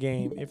in the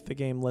game if the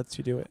game lets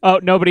you do it. Oh,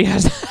 nobody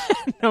has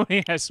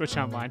Switch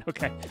Online.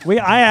 Okay.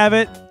 I have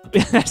it.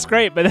 That's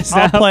great, but that's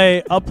I'll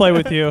not. play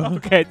with you.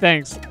 Okay,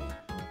 thanks.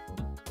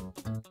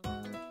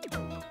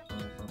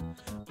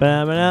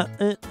 Oh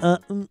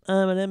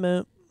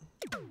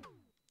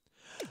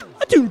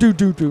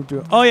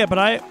yeah,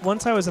 but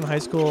once I was in high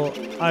school,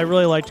 I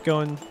really liked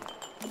going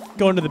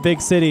to the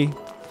big city,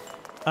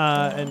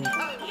 and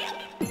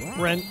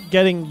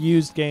getting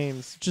used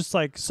games, just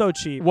like so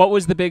cheap. What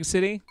was the big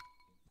city?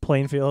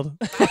 Plainfield.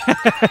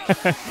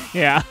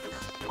 Yeah.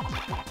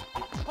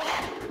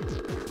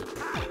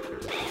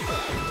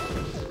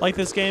 Like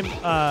this game,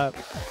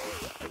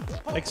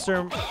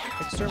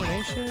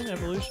 Extermination,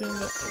 Evolution.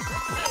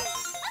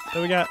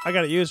 That I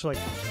got it used for like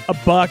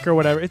 $1 or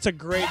whatever. It's a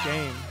great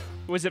game.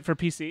 Was it for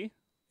PC?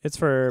 It's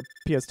for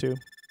PS2.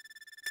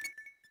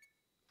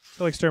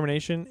 So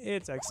Extermination,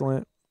 it's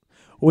excellent.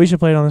 We should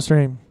play it on the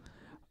stream.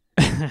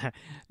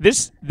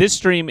 This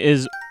stream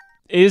is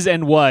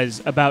and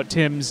was about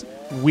Tim's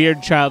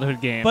weird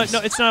childhood games. But no,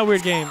 it's not a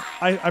weird game.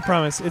 I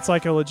promise. It's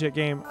like a legit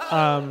game.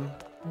 I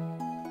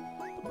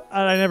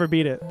never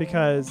beat it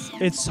because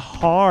it's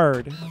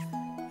hard.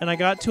 And I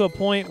got to a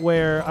point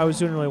where I was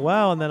doing really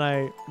well, and then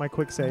my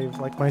quick save,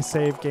 like my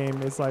save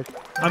game is like,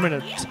 I'm in a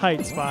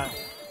tight spot.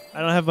 I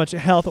don't have much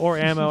health or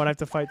ammo, and I have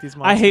to fight these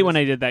monsters. I hate when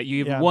I did that.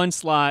 You have one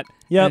slot.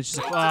 Yep. And it's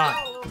just like,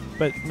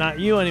 but not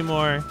you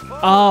anymore.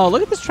 Oh,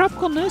 look at this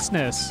tropical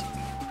niceness.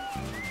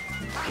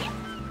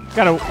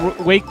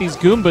 Gotta wake these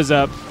Goombas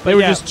up. They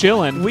were just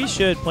chilling. We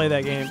should play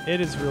that game.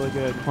 It is really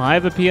good. Well, I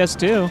have a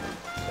PS2.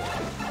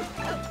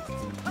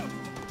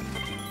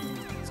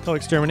 It's called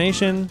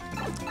Extermination.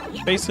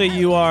 Basically,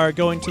 you are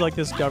going to like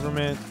this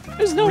government.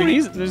 There's no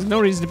reason. There's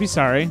no reason to be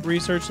sorry.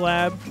 Research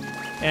lab,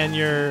 and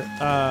you're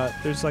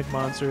there's like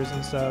monsters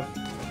and stuff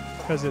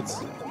because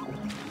it's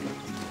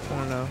I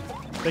don't know.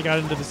 They got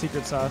into the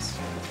secret sauce.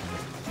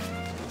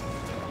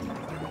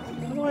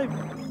 How do I?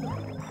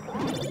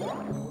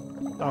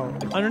 Oh,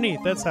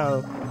 underneath. That's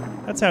how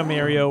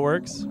Mario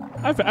works.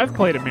 I've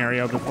played a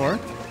Mario before.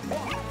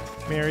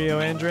 Mario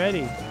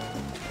Andretti.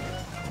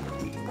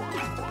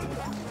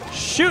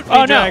 Shoot me,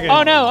 Oh no! dragon.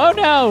 Oh no! Oh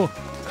no!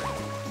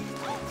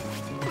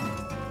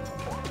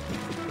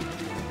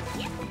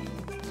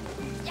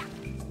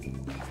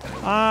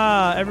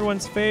 Ah,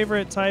 everyone's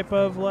favorite type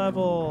of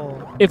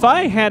level. If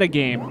I had a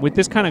game with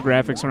this kind of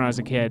graphics when I was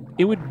a kid,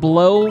 it would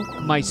blow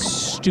my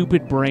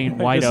stupid brain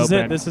wide This is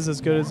open. it. This is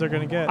as good as they're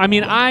gonna get. I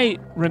mean, I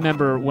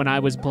remember when I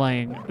was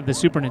playing the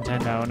Super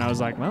Nintendo, and I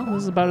was like, well,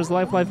 this is about as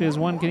lifelike as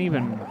one can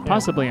even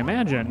possibly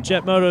imagine.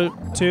 Jet Moto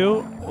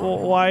 2?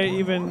 Why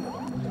even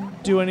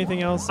do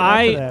anything else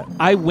after that?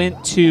 I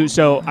went to,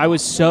 I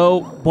was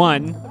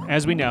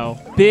as we know,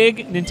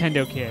 big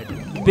Nintendo kid.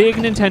 Big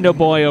Nintendo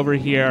boy over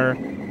here.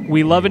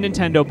 We love a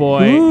Nintendo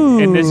boy,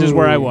 and this is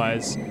where I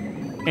was.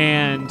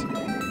 And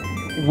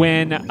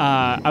when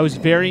I was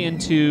very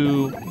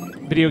into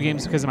video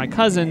games because of my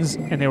cousins,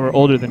 and they were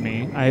older than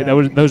me.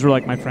 Those were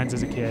like my friends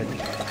as a kid.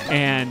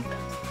 And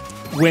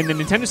when the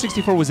Nintendo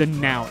 64 was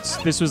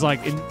announced, this was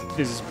like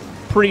this is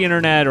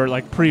pre-internet or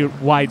like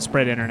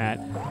pre-widespread internet.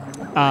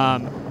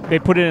 They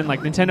put it in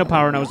like Nintendo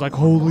Power, and I was like,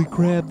 holy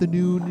crap, the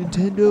new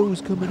Nintendo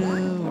is coming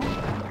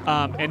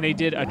out. And they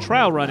did a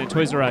trial run at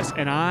Toys R Us,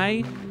 and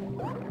I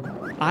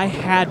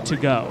had to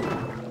go.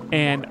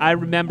 And I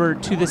remember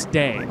to this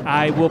day,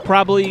 I will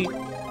probably,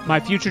 my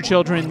future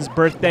children's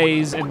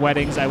birthdays and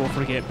weddings I will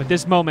forget, but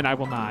this moment I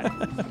will not.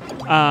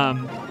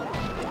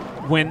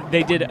 When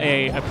they did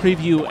a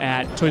preview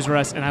at Toys R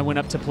Us and I went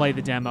up to play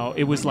the demo,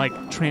 it was like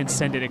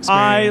transcendent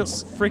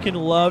experience. I freaking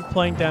loved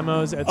playing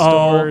demos at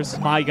stores. Oh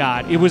my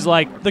god. It was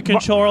like The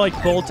controller like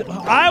bolted.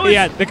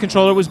 yeah, the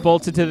controller was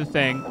bolted to the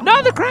thing.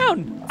 No, the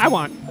crown! I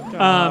want.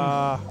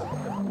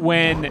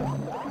 When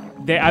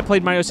I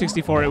played Mario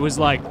 64, it was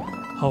like,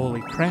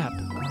 holy crap.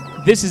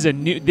 This is a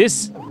new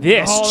this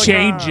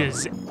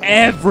changes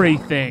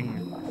everything.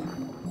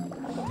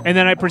 And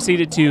then I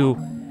proceeded to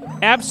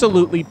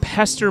absolutely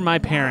pester my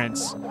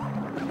parents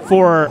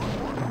for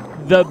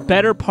the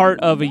better part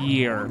of a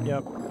year.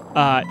 Yep.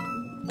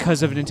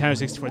 Because of Nintendo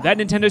 64. That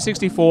Nintendo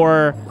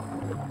 64,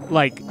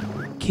 like,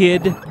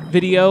 kid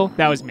video,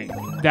 that was me.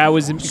 That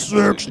was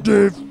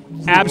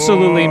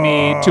absolutely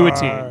me to a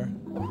T.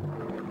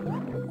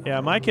 Yeah,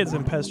 my kid's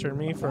been pestering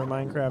me for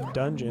Minecraft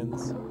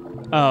Dungeons.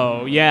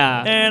 Oh,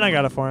 yeah. And I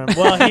got it for him.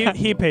 Well,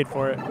 he paid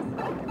for it.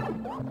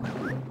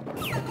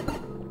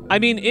 I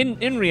mean,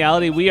 in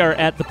reality, we are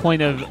at the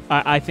point of,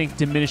 I think,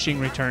 diminishing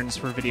returns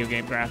for video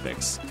game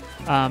graphics.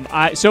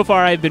 So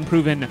far, I've been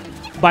proven,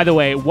 by the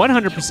way,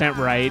 100%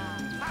 right.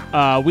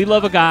 We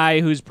love a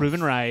guy who's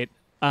proven right.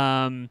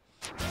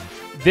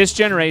 This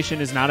generation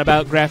is not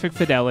about graphic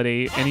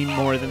fidelity any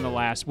more than the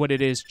last. What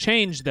it is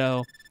changed,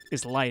 though,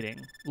 is lighting.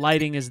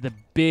 Lighting is the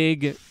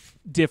big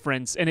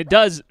difference, and it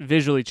does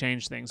visually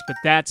change things, but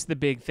that's the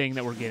big thing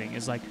that we're getting,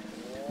 is like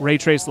ray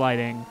trace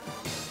lighting.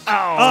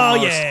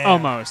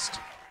 Almost.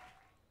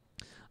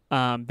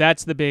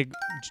 That's the big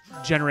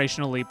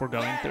generational leap we're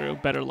going through.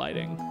 Better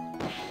lighting.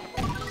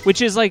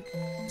 Which is, like,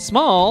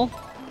 small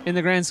in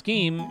the grand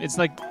scheme. It's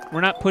like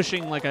we're not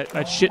pushing, like,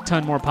 a shit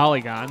ton more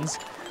polygons.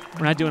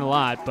 We're not doing a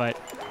lot, but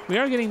we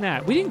are getting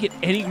that. We didn't get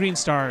any green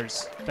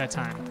stars that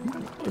time.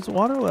 It's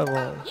water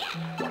level.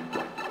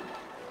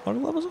 Water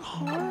levels are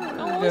hard.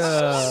 Oh,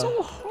 it's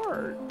so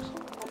hard.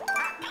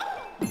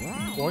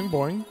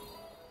 Boing.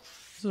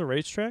 This is a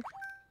racetrack?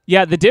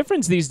 Yeah, the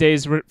difference these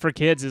days for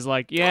kids is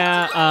like,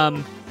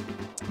 the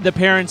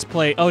parents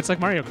play... Oh, it's like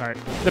Mario Kart.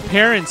 The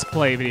parents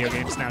play video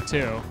games now,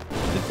 too.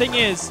 The thing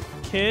is,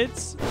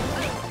 kids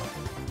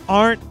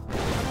aren't,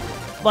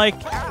 like...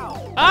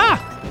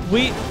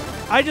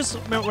 I just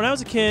remember when I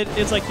was a kid,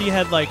 it's like you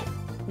had, like,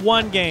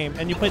 one game,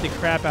 and you played the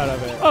crap out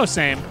of it. Oh,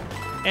 same.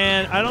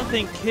 And I don't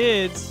think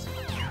kids...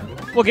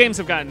 Well, games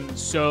have gotten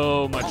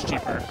so much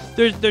cheaper.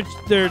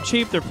 They're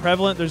cheap, they're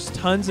prevalent, there's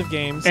tons of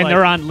games. And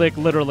they're on, like,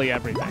 literally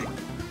everything.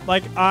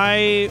 Like,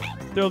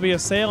 there'll be a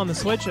sale on the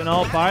Switch, and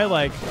I'll buy,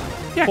 like,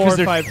 4 or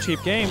 5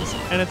 cheap games,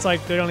 and it's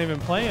like they don't even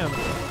play them.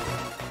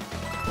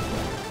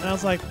 And I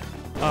was like,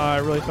 I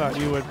really thought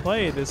you would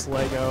play this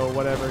Lego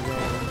whatever game.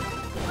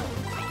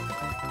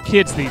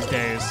 Kids these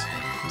days.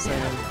 I'm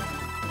saying.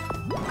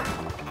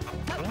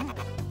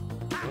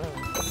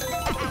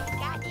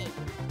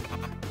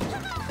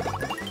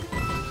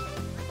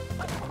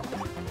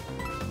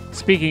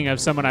 Speaking of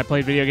someone I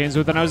played video games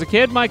with when I was a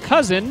kid, my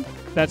cousin,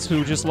 that's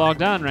who just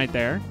logged on right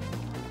there.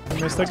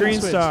 Mr. Green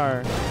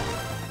Star.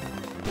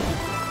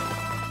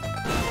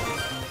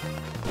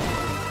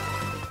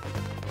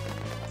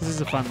 This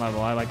is a fun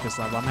level. I like this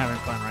level. I'm having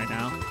fun right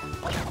now.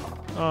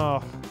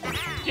 Oh.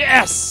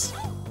 Yes!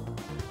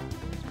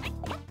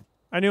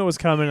 I knew it was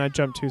coming. I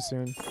jumped too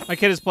soon. My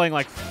kid is playing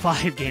like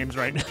 5 games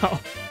right now.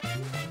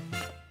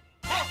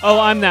 Oh,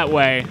 I'm that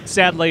way.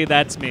 Sadly,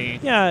 that's me.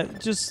 Yeah,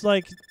 just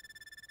like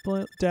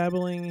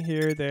dabbling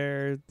here,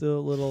 there, the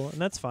little,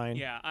 and that's fine.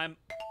 Yeah,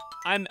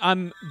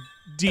 I'm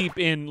deep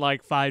in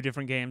like 5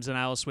 different games, and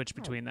I'll switch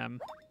between them.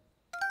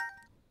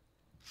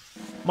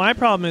 My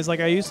problem is, like,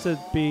 I used to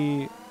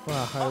be...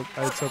 Wow,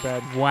 I was so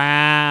bad.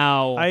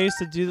 Wow. I used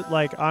to do,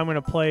 like, I'm going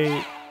to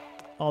play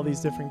all these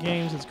different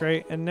games. It's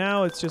great. And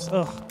now it's just,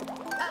 ugh.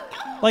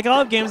 Like, I'll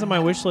have games on my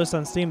wish list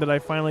on Steam that I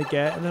finally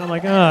get, and then I'm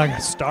like, oh, I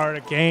gotta start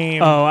a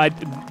game. Oh,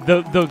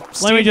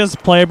 Let me just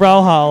play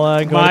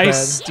Brawlhalla and go to bed. My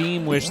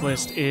Steam wish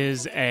list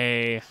is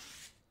it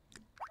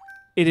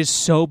is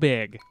so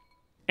big,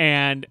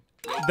 and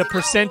the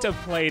percent of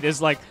played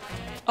is like,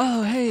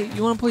 oh, hey,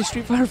 you want to play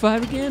Street Fighter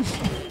 5 again?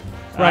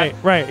 Right,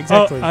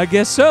 exactly. Oh, I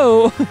guess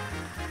so.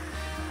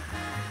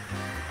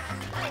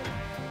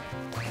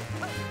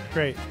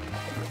 Great.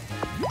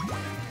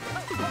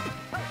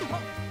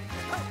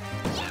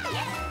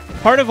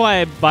 Part of why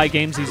I buy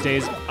games these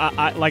days,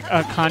 I like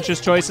a conscious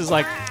choice is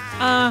like,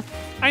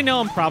 I know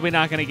I'm probably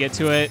not going to get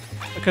to it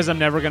because I'm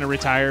never going to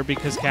retire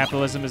because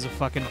capitalism is a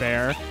fucking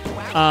bear.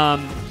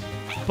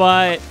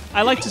 But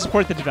I like to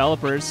support the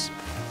developers.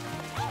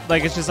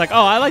 Like, it's just like,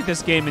 oh, I like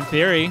this game in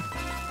theory.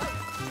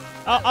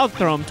 I'll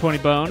throw them 20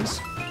 bones.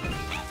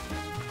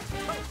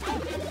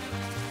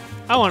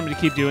 I want them to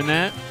keep doing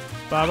that.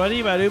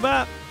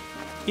 Ba-ba-dee-ba-doo-ba.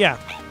 Yeah.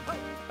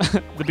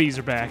 The bees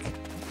are back.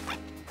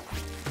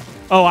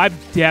 Oh, I've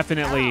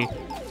definitely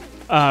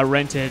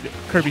rented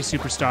Kirby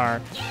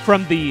Superstar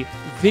from the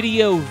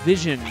Video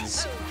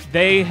Visions.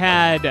 They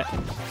had,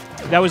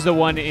 that was the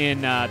one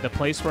in the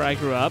place where I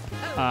grew up,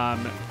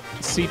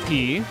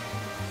 CP,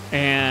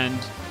 and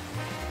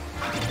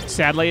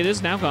sadly it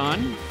is now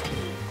gone.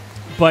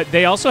 But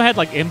they also had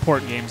like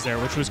import games there,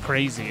 which was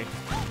crazy.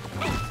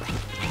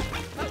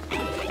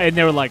 And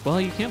they were like, well,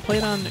 you can't play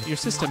it on your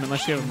system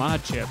unless you have a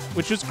mod chip,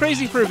 which was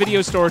crazy for a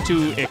video store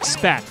to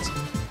expect.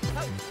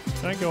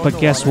 But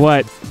guess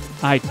what?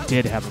 I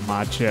did have a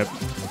mod chip.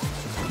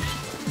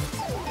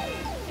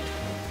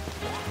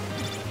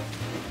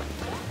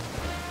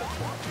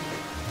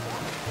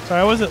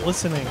 Sorry, I wasn't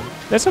listening.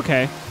 That's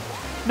okay.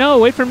 No,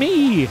 wait for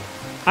me.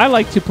 I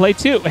like to play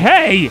too.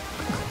 Hey!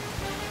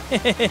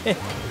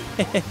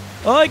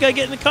 Oh, I gotta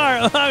get in the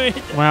car.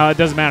 Well, it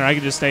doesn't matter. I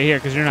can just stay here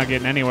because you're not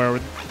getting anywhere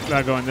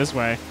without going this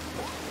way.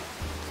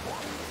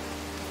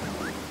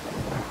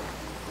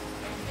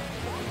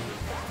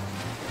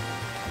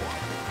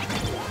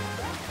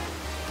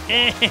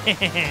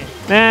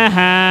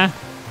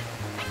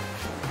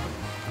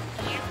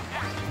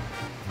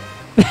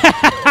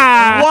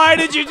 Why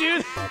did you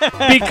do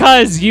that?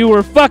 Because you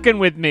were fucking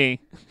with me.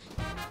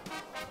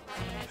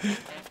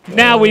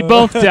 Now we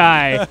both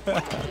die.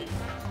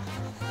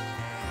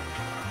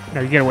 No,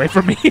 you get away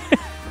from me.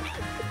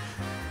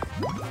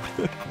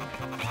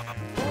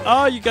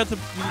 Oh, you got the...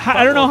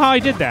 I don't know how I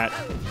did that.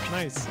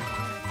 Nice.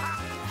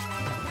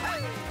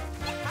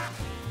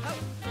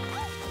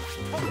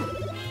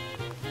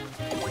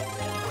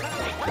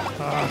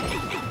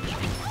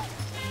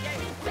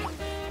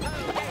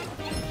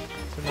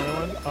 Another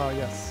one? Oh,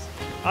 yes.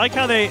 I like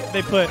how they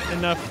put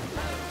enough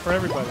for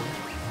everybody.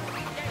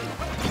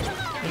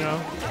 You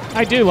know?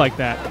 I do like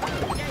that.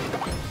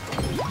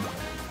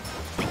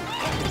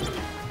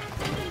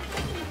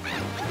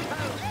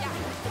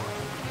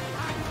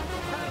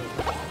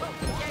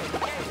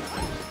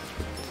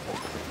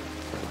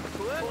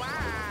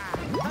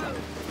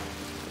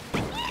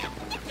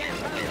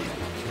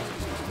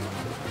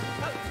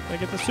 I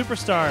get the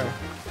superstar.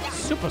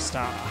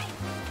 Superstar.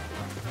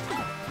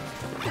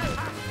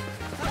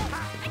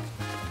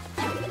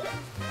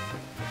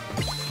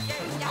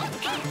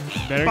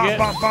 Better get.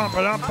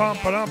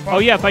 Oh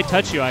yeah, if I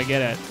touch you, I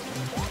get it.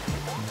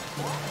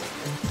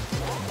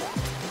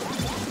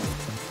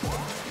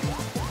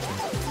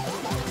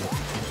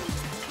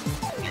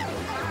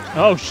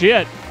 Oh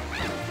shit!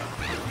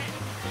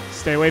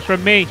 Stay away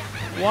from me.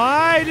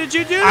 Why did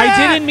you do that?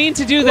 I didn't mean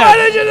to do that. Why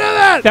did you do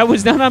that? That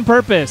was done on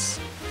purpose.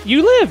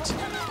 You lived.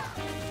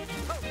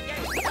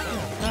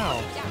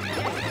 No.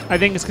 I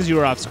think it's because you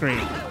were off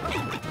screen.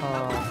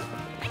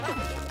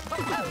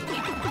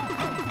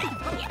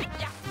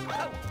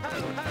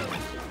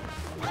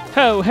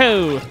 Ho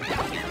ho.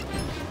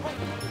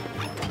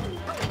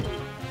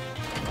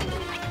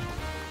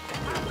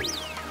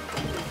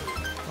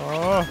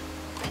 Oh.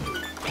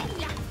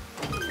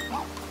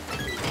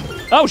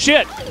 Oh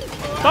shit!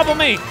 Bubble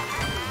me.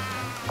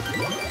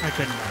 I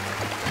couldn't.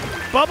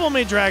 Bubble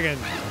me, dragon.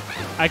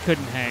 I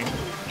couldn't hang.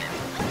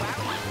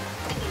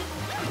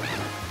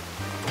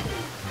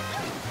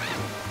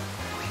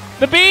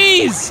 The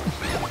bees!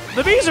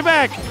 The bees are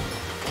back.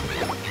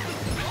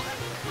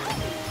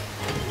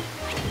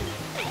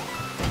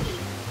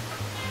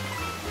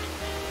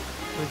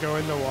 We go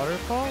in the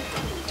waterfall?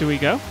 Do we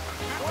go?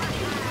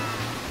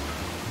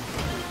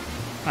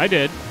 I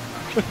did.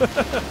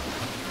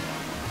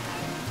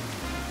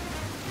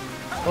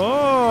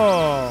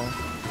 Oh.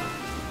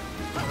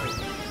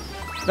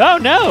 Oh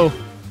no!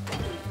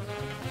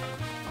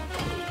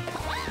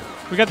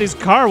 We got these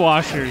car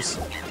washers.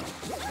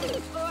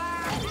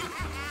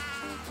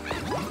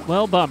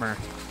 Well, bummer.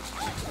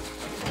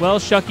 Well,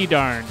 shucky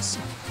darns.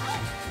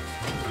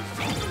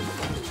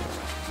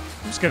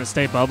 I'm just gonna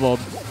stay bubbled.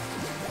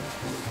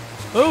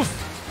 Oof.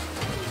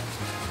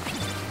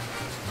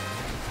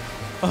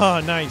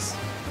 Oh, nice.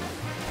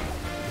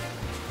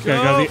 You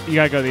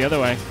gotta go the other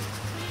way.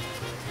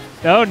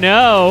 Oh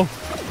no!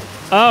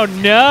 Oh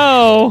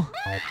no!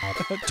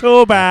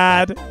 Too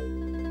bad.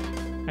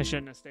 I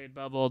shouldn't have stayed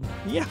bubbled.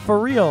 Yeah, for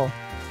real.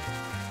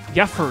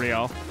 Yeah, for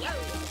real.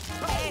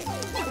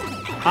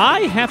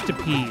 I have to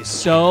pee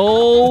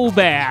so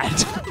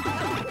bad.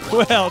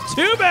 Well,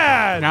 too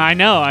bad. Now I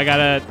know. I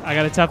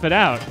gotta tough it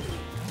out.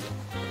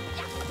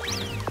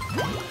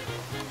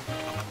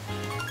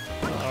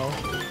 Uh-oh.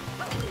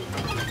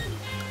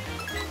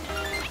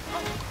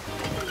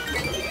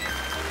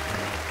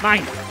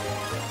 Mine.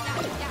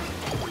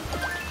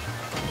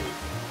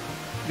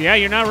 Yeah,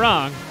 you're not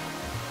wrong.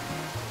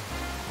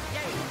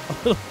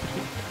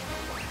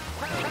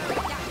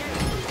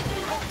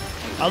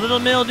 A little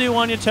mildew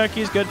on your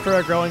turkey is good for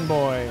a growing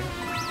boy.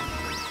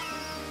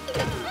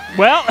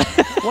 Well,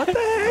 What the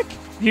heck?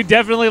 you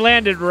definitely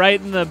landed right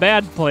in the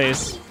bad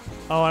place.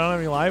 Oh, I don't have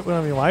any life. We don't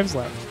have any lives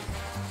left.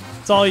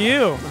 It's all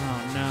you.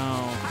 Oh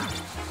no.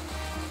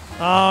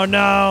 Oh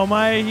no,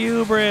 my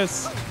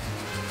hubris.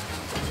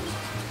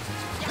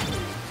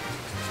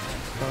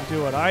 Don't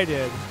do what I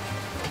did.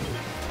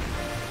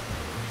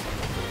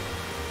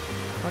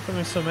 How come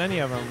there's so many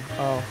of them?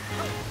 Oh.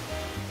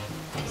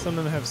 Some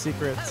of them have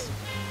secrets.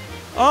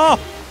 Oh!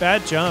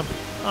 Bad jump.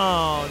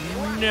 Oh,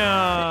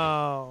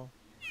 no.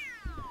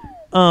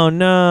 Oh,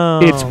 no.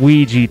 It's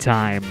Ouija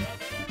time.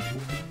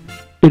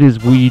 It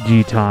is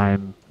Ouija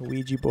time.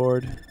 Ouija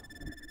board.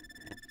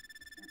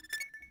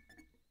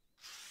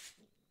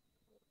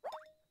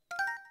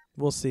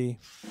 We'll see.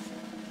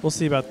 We'll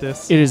see about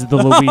this. It is the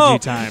Luigi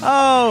time.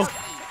 Oh.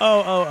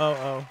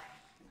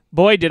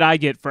 Boy, did I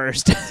get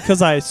first.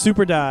 Because I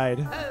super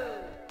died.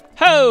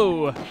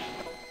 Ho!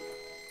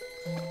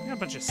 Got a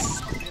bunch of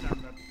spit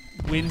on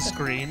the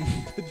windscreen.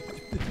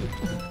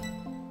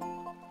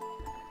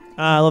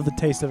 I love the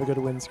taste of a good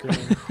windscreen.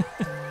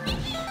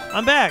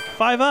 I'm back.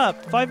 5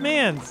 up. 5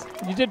 mans.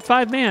 You did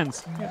 5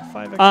 mans. Yeah,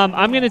 5 extra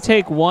I'm gonna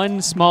take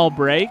one small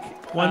break.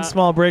 One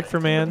small break for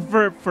man.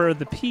 For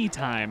the pee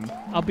time.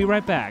 I'll be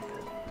right back.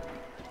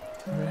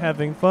 We're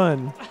having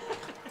fun.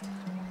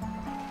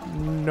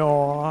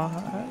 Not.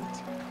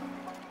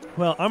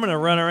 Well, I'm gonna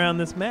run around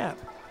this map.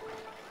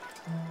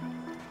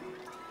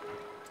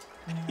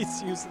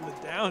 He's using the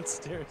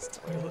downstairs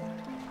toilet.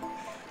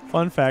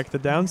 Fun fact, the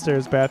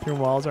downstairs bathroom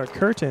walls are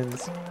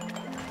curtains.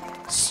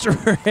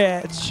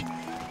 Stretch.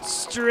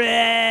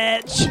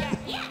 Stretch. You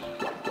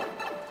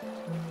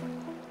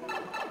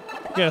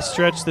gotta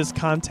stretch this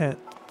content.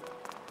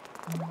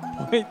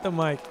 Wait the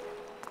mic.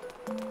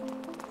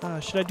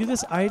 Should I do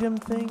this item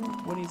thing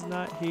when he's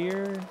not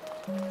here?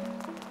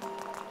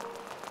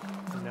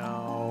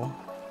 No.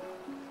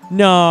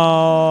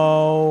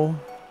 No.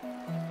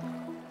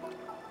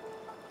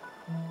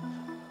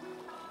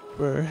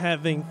 We're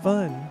having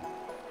fun.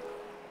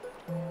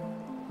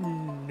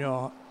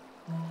 No.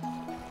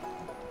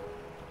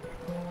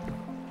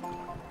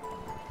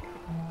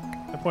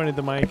 I pointed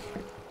the mic.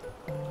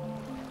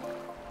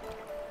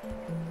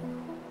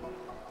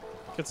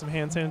 Get some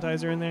hand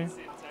sanitizer in there.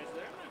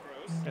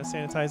 Gotta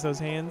sanitize those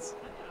hands.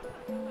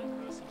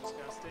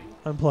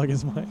 Unplug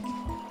his mic.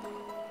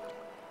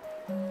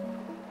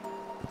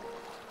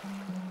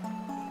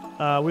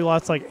 We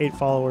lost like 8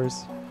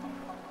 followers.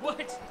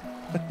 What?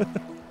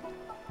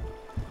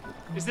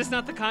 Is this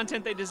not the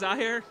content they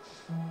desire?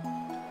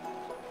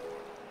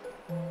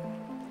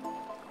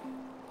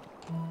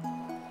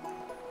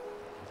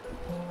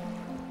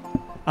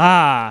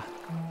 Ah,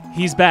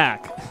 he's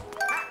back.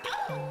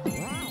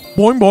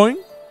 Boing boing.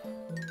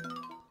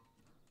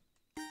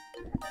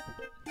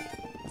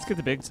 Let's get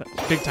the big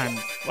time.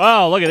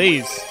 Wow, look at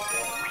these.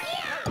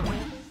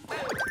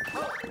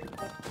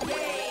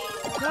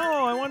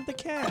 No, I want the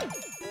cat.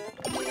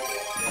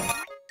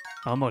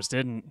 Almost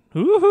didn't.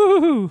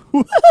 Ooh.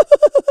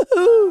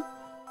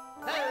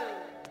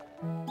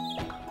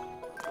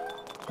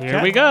 Here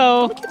Cat? we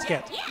go. Kit's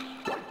cat.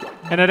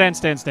 And a dance,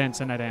 dance, dance,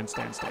 and a dance,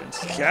 dance, dance.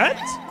 Cat?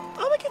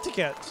 I'm a kitty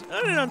cat.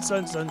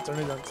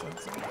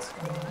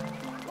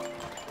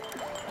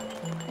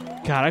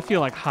 God, I feel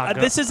like hot.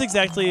 This is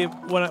exactly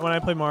when I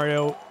play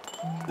Mario.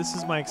 This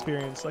is my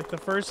experience. Like the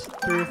first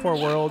 3 or 4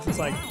 worlds, it's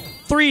like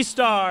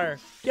 3-star.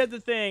 Get the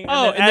thing.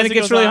 And then as it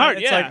gets goes really on, hard.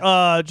 It's Yeah.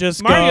 like,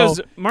 just go.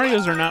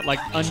 Mario's are not like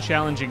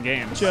unchallenging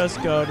games.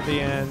 Just go to the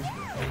end.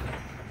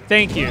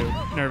 Thank you,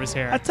 nervous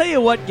hair. I tell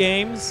you what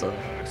games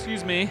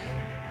Excuse me.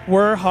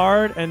 were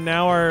hard and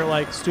now are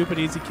like stupid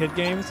easy kid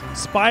games.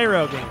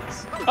 Spyro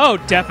games. Oh,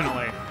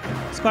 definitely.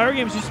 Spyro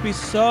games used to be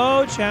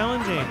so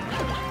challenging.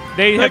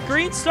 They The have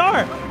green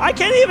star. I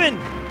can't even.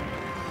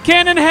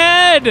 Cannon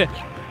Head.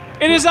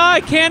 It is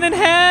I, Cannon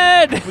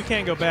Head. We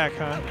can't go back,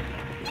 huh?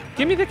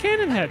 Give me the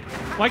Cannon Head.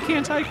 Why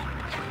can't I?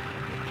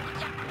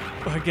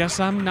 I guess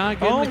I'm not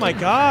getting Oh the my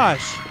cannon-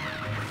 gosh.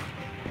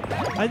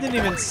 I didn't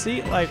even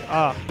see like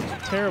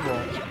terrible.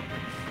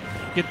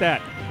 Get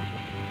that.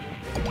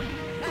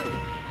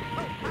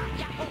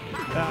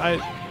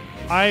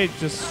 I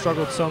just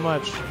struggled so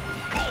much.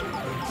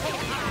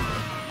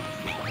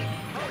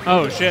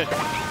 Oh shit.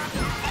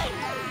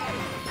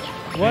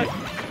 What?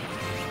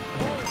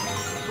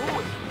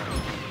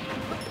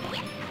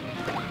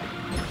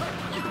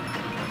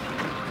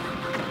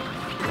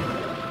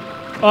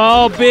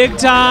 Oh, big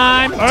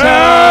time.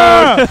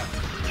 Ah!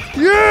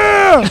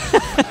 Yeah!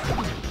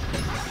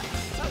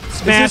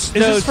 Smash is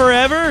this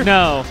forever?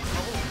 No,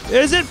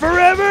 Is it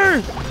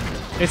forever?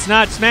 it's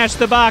not. Smash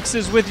the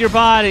boxes with your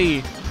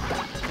body.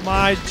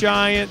 My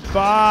giant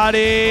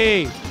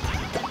body.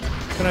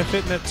 Can I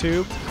fit in that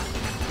tube?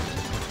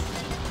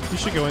 You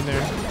should go in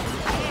there.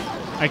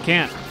 I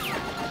can't.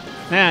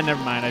 Nah,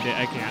 never mind.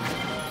 I can't.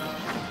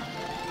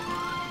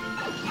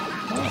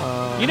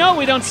 You know what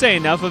we don't say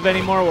enough of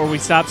anymore, or we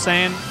stop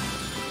saying?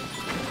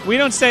 We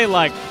don't say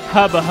like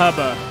hubba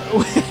hubba.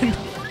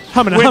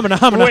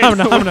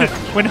 Humana.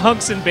 When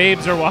hunks and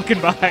babes are walking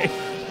by.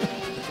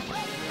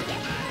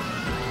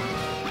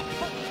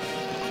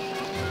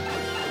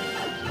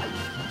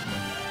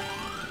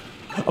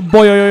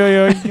 Boy,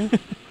 yo.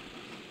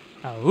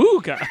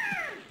 Auga.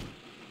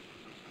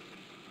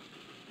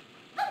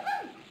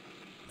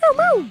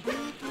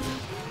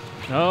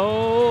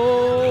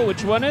 No,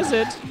 which one is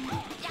it?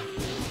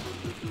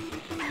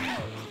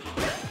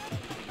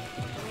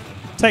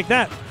 Take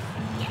that.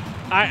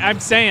 I'm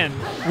saying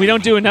we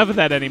don't do enough of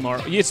that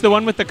anymore. It's the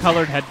one with the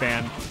colored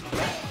headband.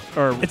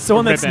 Or It's the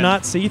one that's ribbon.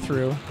 not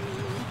see-through.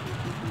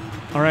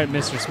 All right,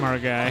 Mr.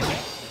 Smart Guy.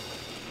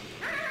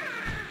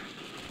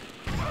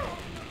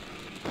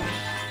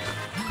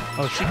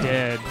 Oh, she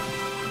did.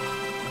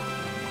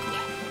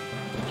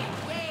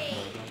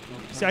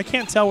 See, I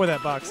can't tell where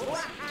that box is.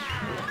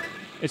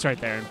 It's right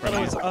there in front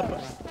It's of you.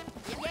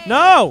 up.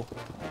 No!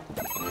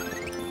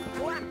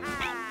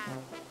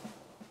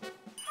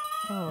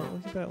 Oh,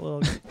 look at that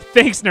little...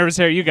 Thanks, Nervous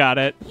Hair. You got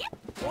it.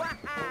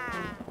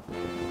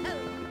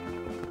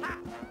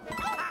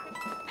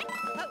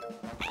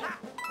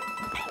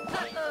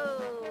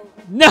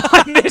 No,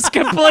 I missed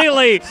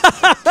completely.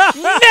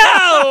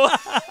 No!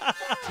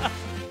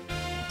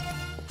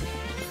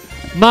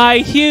 My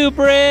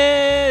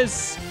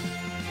hubris!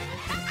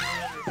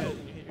 You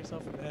hit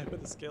yourself in the head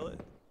with a skillet.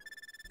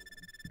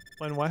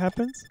 When what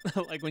happens?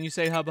 Like when you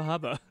say hubba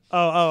hubba.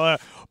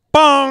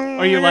 Bong!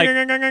 Or you like,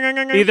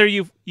 either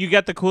you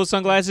get the cool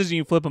sunglasses and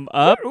you flip them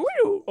up,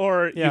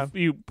 or Yeah.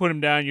 you put them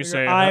down and you Your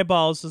say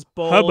eyeballs just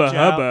bulge hubba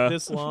out hubba.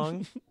 this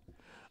long.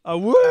 A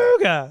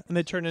wooga! And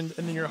they turn in,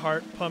 and then your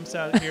heart pumps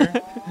out here.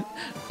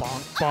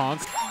 bonk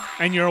bonk,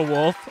 and you're a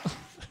wolf.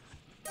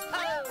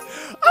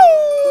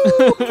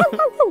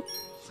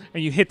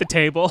 And you hit the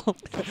table.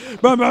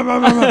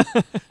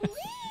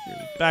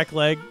 Back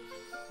leg.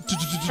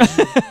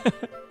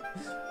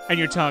 And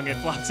your tongue, it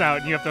flops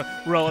out, and you have to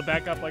roll it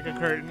back up like a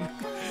curtain.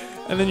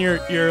 And then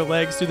your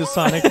legs do the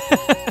sonic,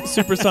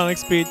 supersonic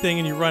speed thing,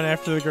 and you run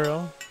after the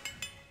girl.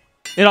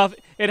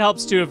 It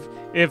helps too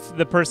if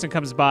the person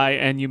comes by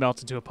and you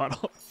melt into a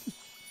puddle.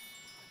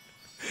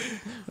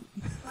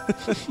 And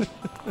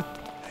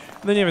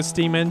then you have a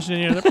steam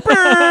engine, and you have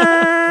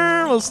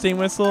a little steam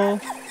whistle.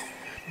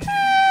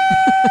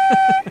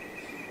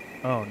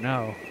 Oh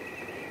no,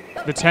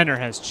 the tenor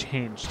has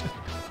changed.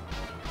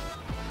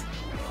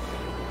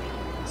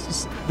 It's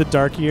just the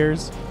dark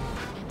years.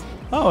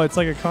 Oh, it's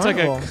like a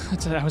carnival.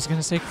 I was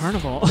gonna say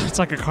carnival. It's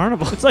like a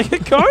carnival. It's like a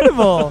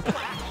carnival.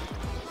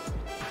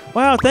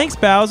 Wow, thanks,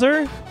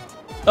 Bowser.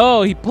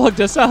 Oh, he plugged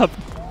us up.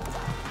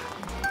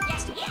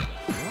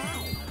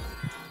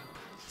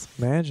 It's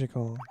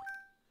magical.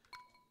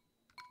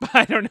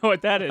 I don't know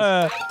what that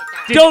is.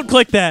 Don't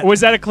click that.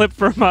 Was that a clip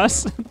from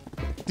us?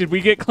 Did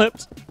we get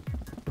clipped?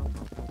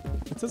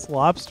 What's this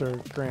lobster,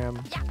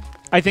 Graham?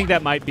 I think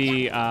that might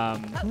be.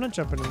 I'm not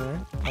jumping in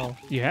there. Oh.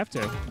 You have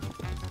to.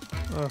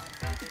 Ugh.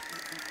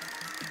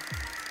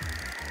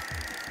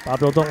 Bob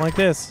don't like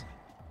this.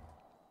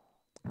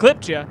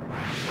 Clipped you.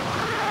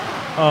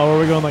 Oh, where are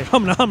we going? Like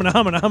humna, humna,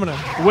 humna, humna.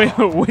 Wait,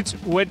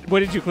 what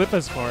did you clip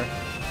us for?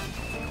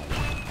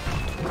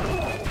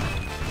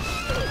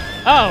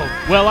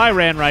 Oh, well, I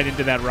ran right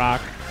into that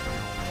rock.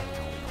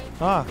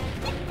 Ah,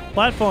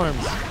 platforms.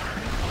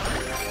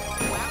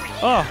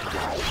 Oh,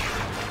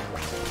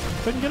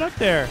 couldn't get up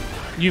there.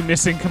 You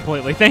missing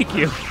completely. Thank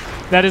you.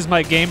 That is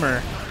my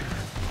gamer.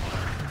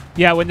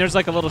 Yeah, when there's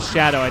like a little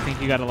shadow, I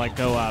think you gotta like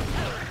go up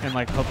and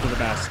like hope for the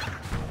best.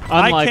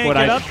 Unlike I can't what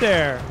get up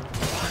there.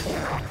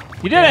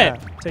 You did it.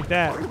 Take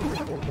that.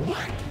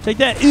 Take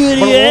that,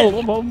 idiot.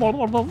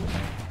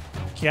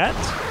 Cat.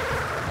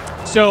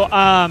 So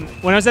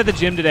when I was at the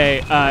gym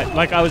today,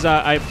 like I was,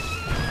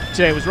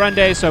 today was run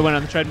day, so I went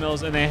on the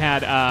treadmills, and they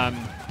had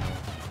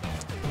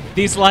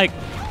these like,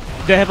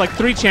 they have like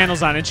 3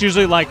 channels on. It's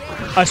usually like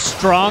a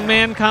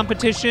strongman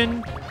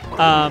competition,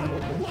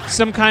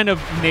 some kind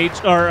of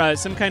nature, or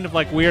some kind of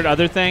like weird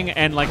other thing,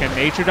 and like a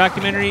nature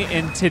documentary.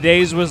 And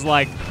today's was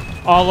like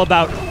all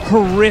about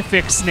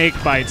horrific snake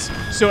bites.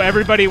 So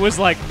everybody was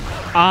like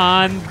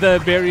on the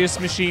various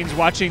machines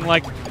watching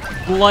like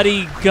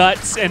bloody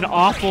guts and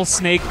awful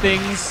snake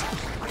things.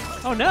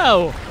 Oh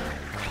no!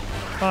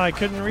 Oh, I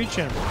couldn't reach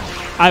him.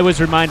 I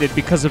was reminded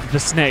because of the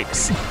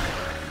snakes.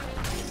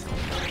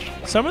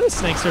 Some of the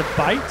snakes are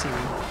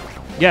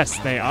bitey. Yes,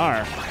 they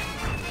are.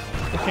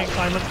 I can't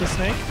climb up the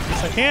snake?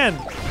 Yes, I can.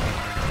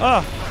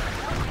 Oh.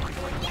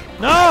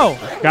 No!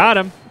 Got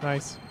him.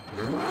 Nice.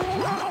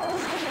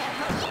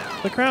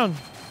 The crown.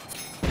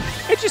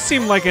 It just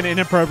seemed like an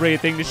inappropriate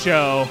thing to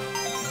show.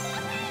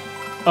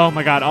 Oh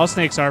my god, all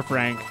snakes are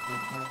frank.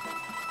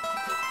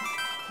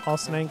 All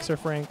snakes are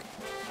frank.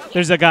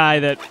 There's a guy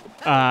that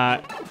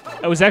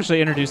it was actually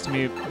introduced to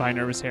me by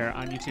Nervous Hair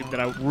on YouTube that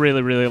I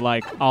really, really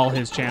like all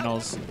his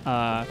channels.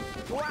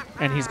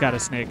 And he's got a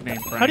snake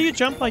named Frank. How do you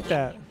jump like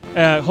that?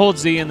 Hold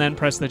Z and then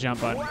press the jump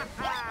button.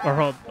 Or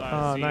hold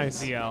Oh, Z,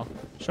 nice. ZL.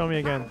 Show me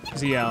again.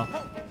 ZL.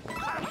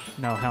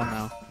 No, hell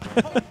no.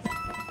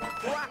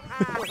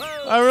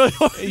 I really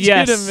wanted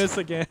Yes. you to miss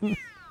again.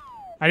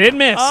 I didn't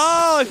miss.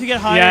 Oh, if you get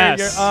higher, Yes.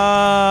 you're...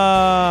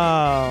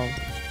 Oh.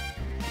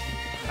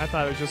 I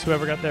thought it was just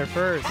whoever got there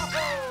first.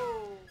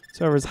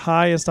 So whoever's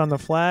highest on the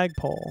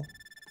flagpole.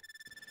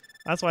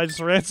 That's why I just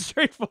ran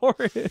straight for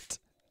it.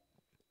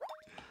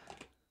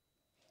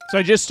 So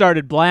I just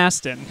started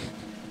blasting.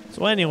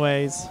 So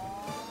anyways.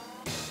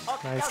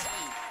 Nice.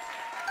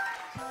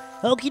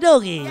 Okie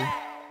dokie.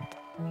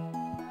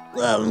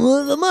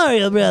 Well, the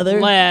Mario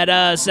Brothers. Let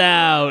us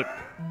out.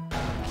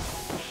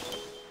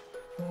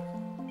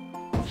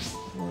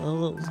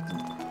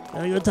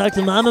 Now go talk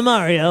to Mama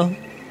Mario.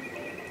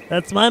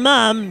 That's my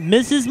mom,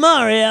 Mrs.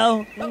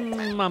 Mario.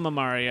 Mama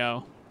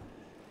Mario.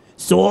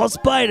 Soul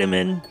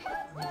Spider-Man.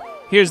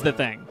 Here's the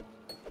thing.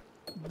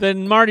 The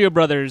Mario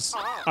Brothers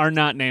are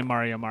not named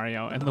Mario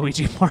Mario and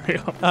Luigi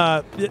Mario.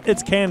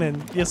 It's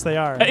canon. Yes, they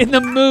are. In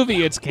the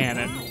movie, it's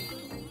canon.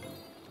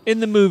 In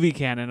the movie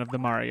canon of the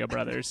Mario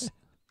Brothers.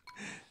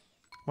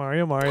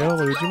 Mario,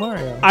 Luigi,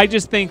 Mario. I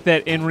just think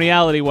that in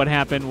reality what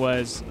happened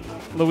was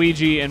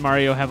Luigi and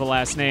Mario have a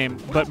last name,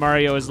 but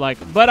Mario is like,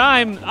 but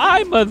I'm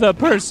the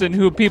person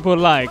who people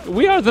like.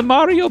 We are the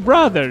Mario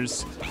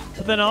Brothers.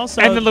 But then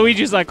also... And then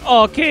Luigi's like,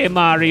 okay,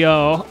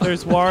 Mario.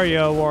 There's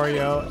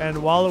Wario, and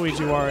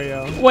Waluigi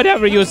Wario.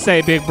 Whatever you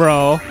say, big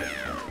bro.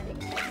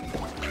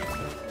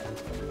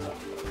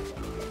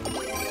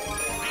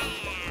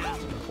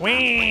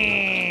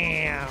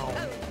 Wow.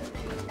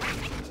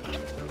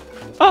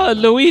 Oh,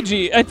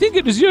 Luigi, I think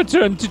it is your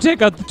turn to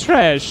take out the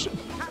trash.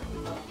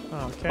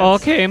 Okay.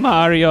 Okay,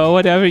 Mario,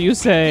 whatever you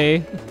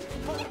say.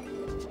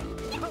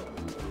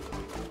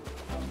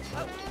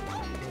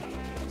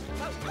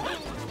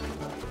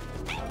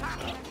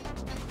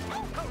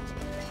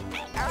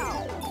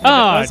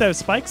 Why does it have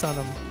spikes on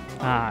them?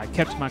 I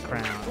kept my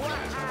crown.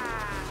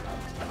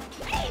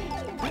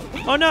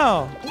 Oh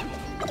no!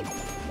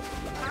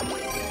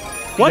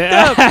 What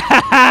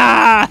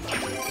the?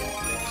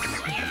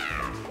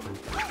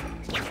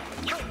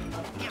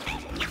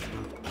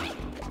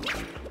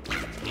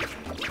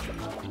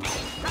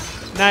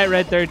 Night,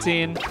 Red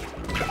 13.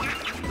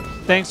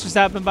 Thanks for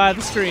stopping by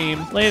the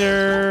stream.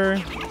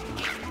 Later.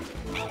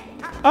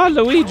 Oh,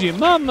 Luigi,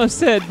 Mama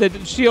said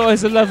that she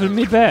always loved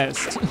me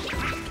best.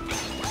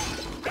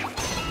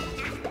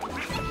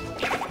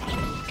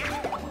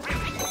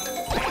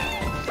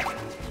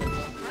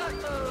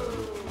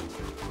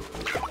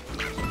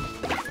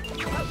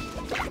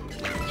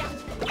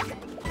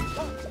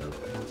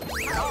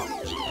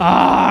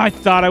 Ah, I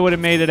thought I would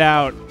have made it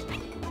out.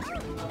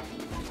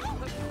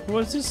 Who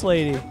was this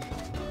lady?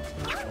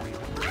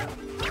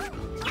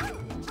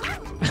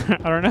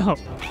 I don't know.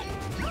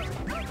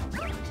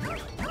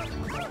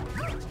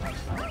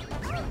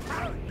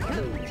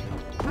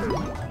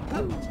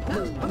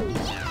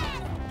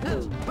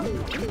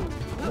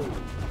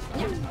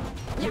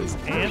 These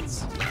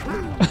ants?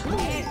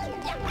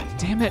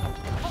 Damn it.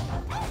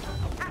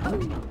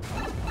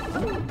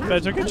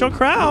 Better get your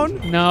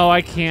crown. No,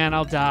 I can't.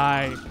 I'll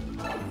die.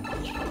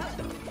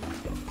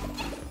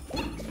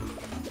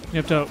 You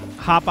have to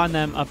hop on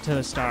them up to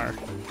the star.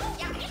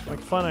 Like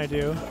fun I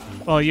do.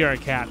 Well, you're a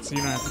cat, so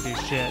you don't have to do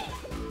shit.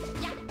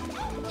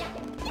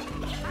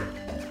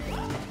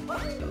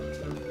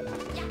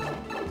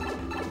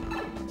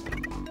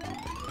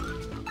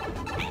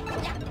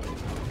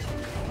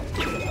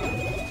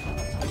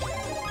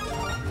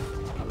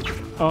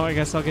 Oh, I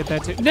guess I'll get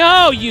that too.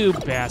 No, you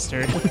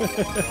bastard.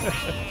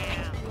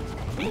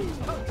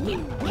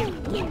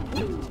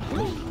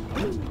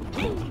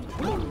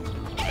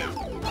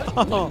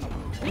 Oh,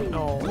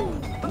 no.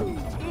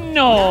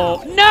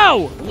 No!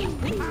 No!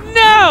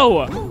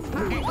 No!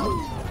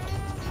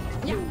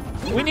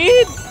 We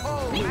need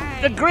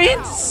the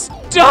green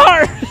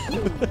star!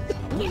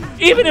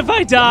 Even if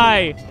I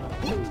die!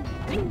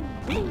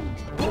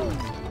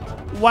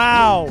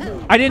 Wow.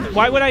 I didn't.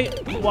 Why would I?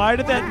 Why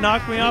did that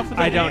knock me off of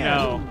the I don't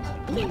hand?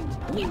 know.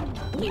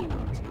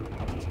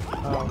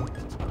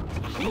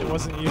 It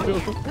wasn't you.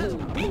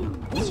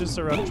 It's just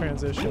a rough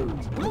transition.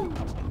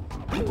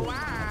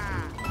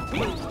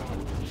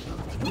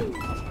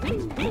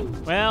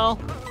 Well.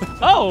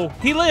 Oh,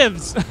 he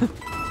lives!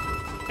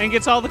 And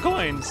gets all the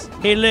coins.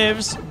 He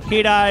lives,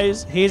 he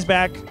dies, he's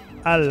back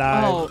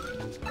alive. Oh.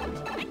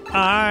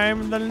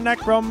 I'm the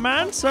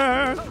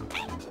necromancer.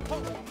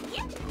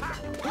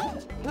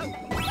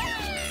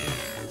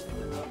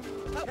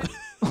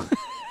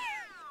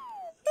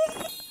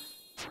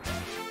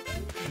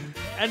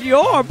 And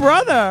your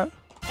brother.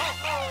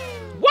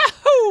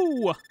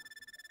 Wahoo!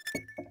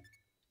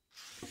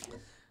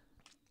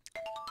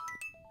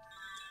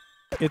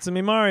 It's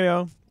me,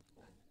 Mario.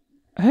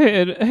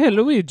 Hey,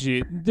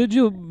 Luigi, did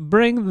you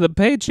bring the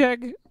paycheck?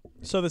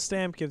 So the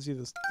stamp gives you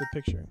the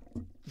picture.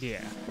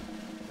 Yeah.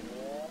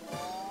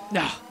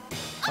 No.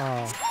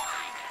 Oh.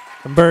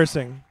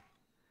 Embarrassing.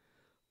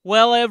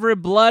 Well,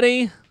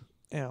 everybody,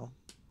 Ow.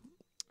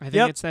 I think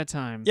Yep. it's that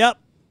time. Yep.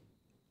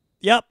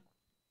 Yep.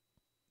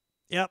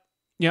 Yep.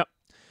 Yep.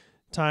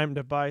 Time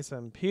to buy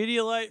some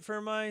Pedialyte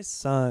for my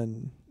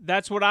son.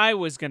 That's what I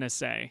was going to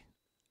say.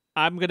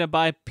 I'm going to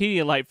buy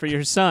Pedialyte for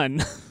your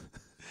son.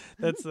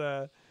 That's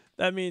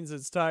that means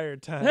it's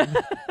tired time.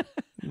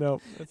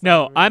 Nope. that's not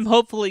No, what it I'm means.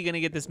 hopefully going to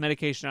get this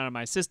medication out of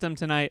my system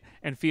tonight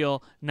and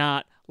feel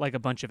not like a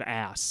bunch of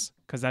ass,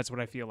 because that's what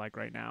I feel like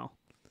right now.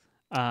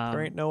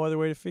 There ain't no other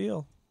way to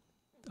feel.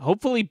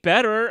 Hopefully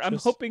better. I'm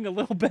Just- hoping a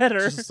little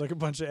better. Just like a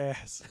bunch of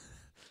ass.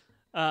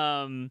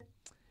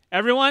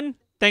 Everyone,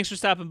 thanks for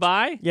stopping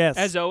by. Yes.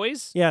 As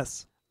always.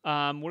 Yes.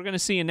 We're going to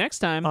see you next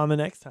time. On the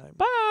next time.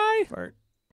 Bye. Fart.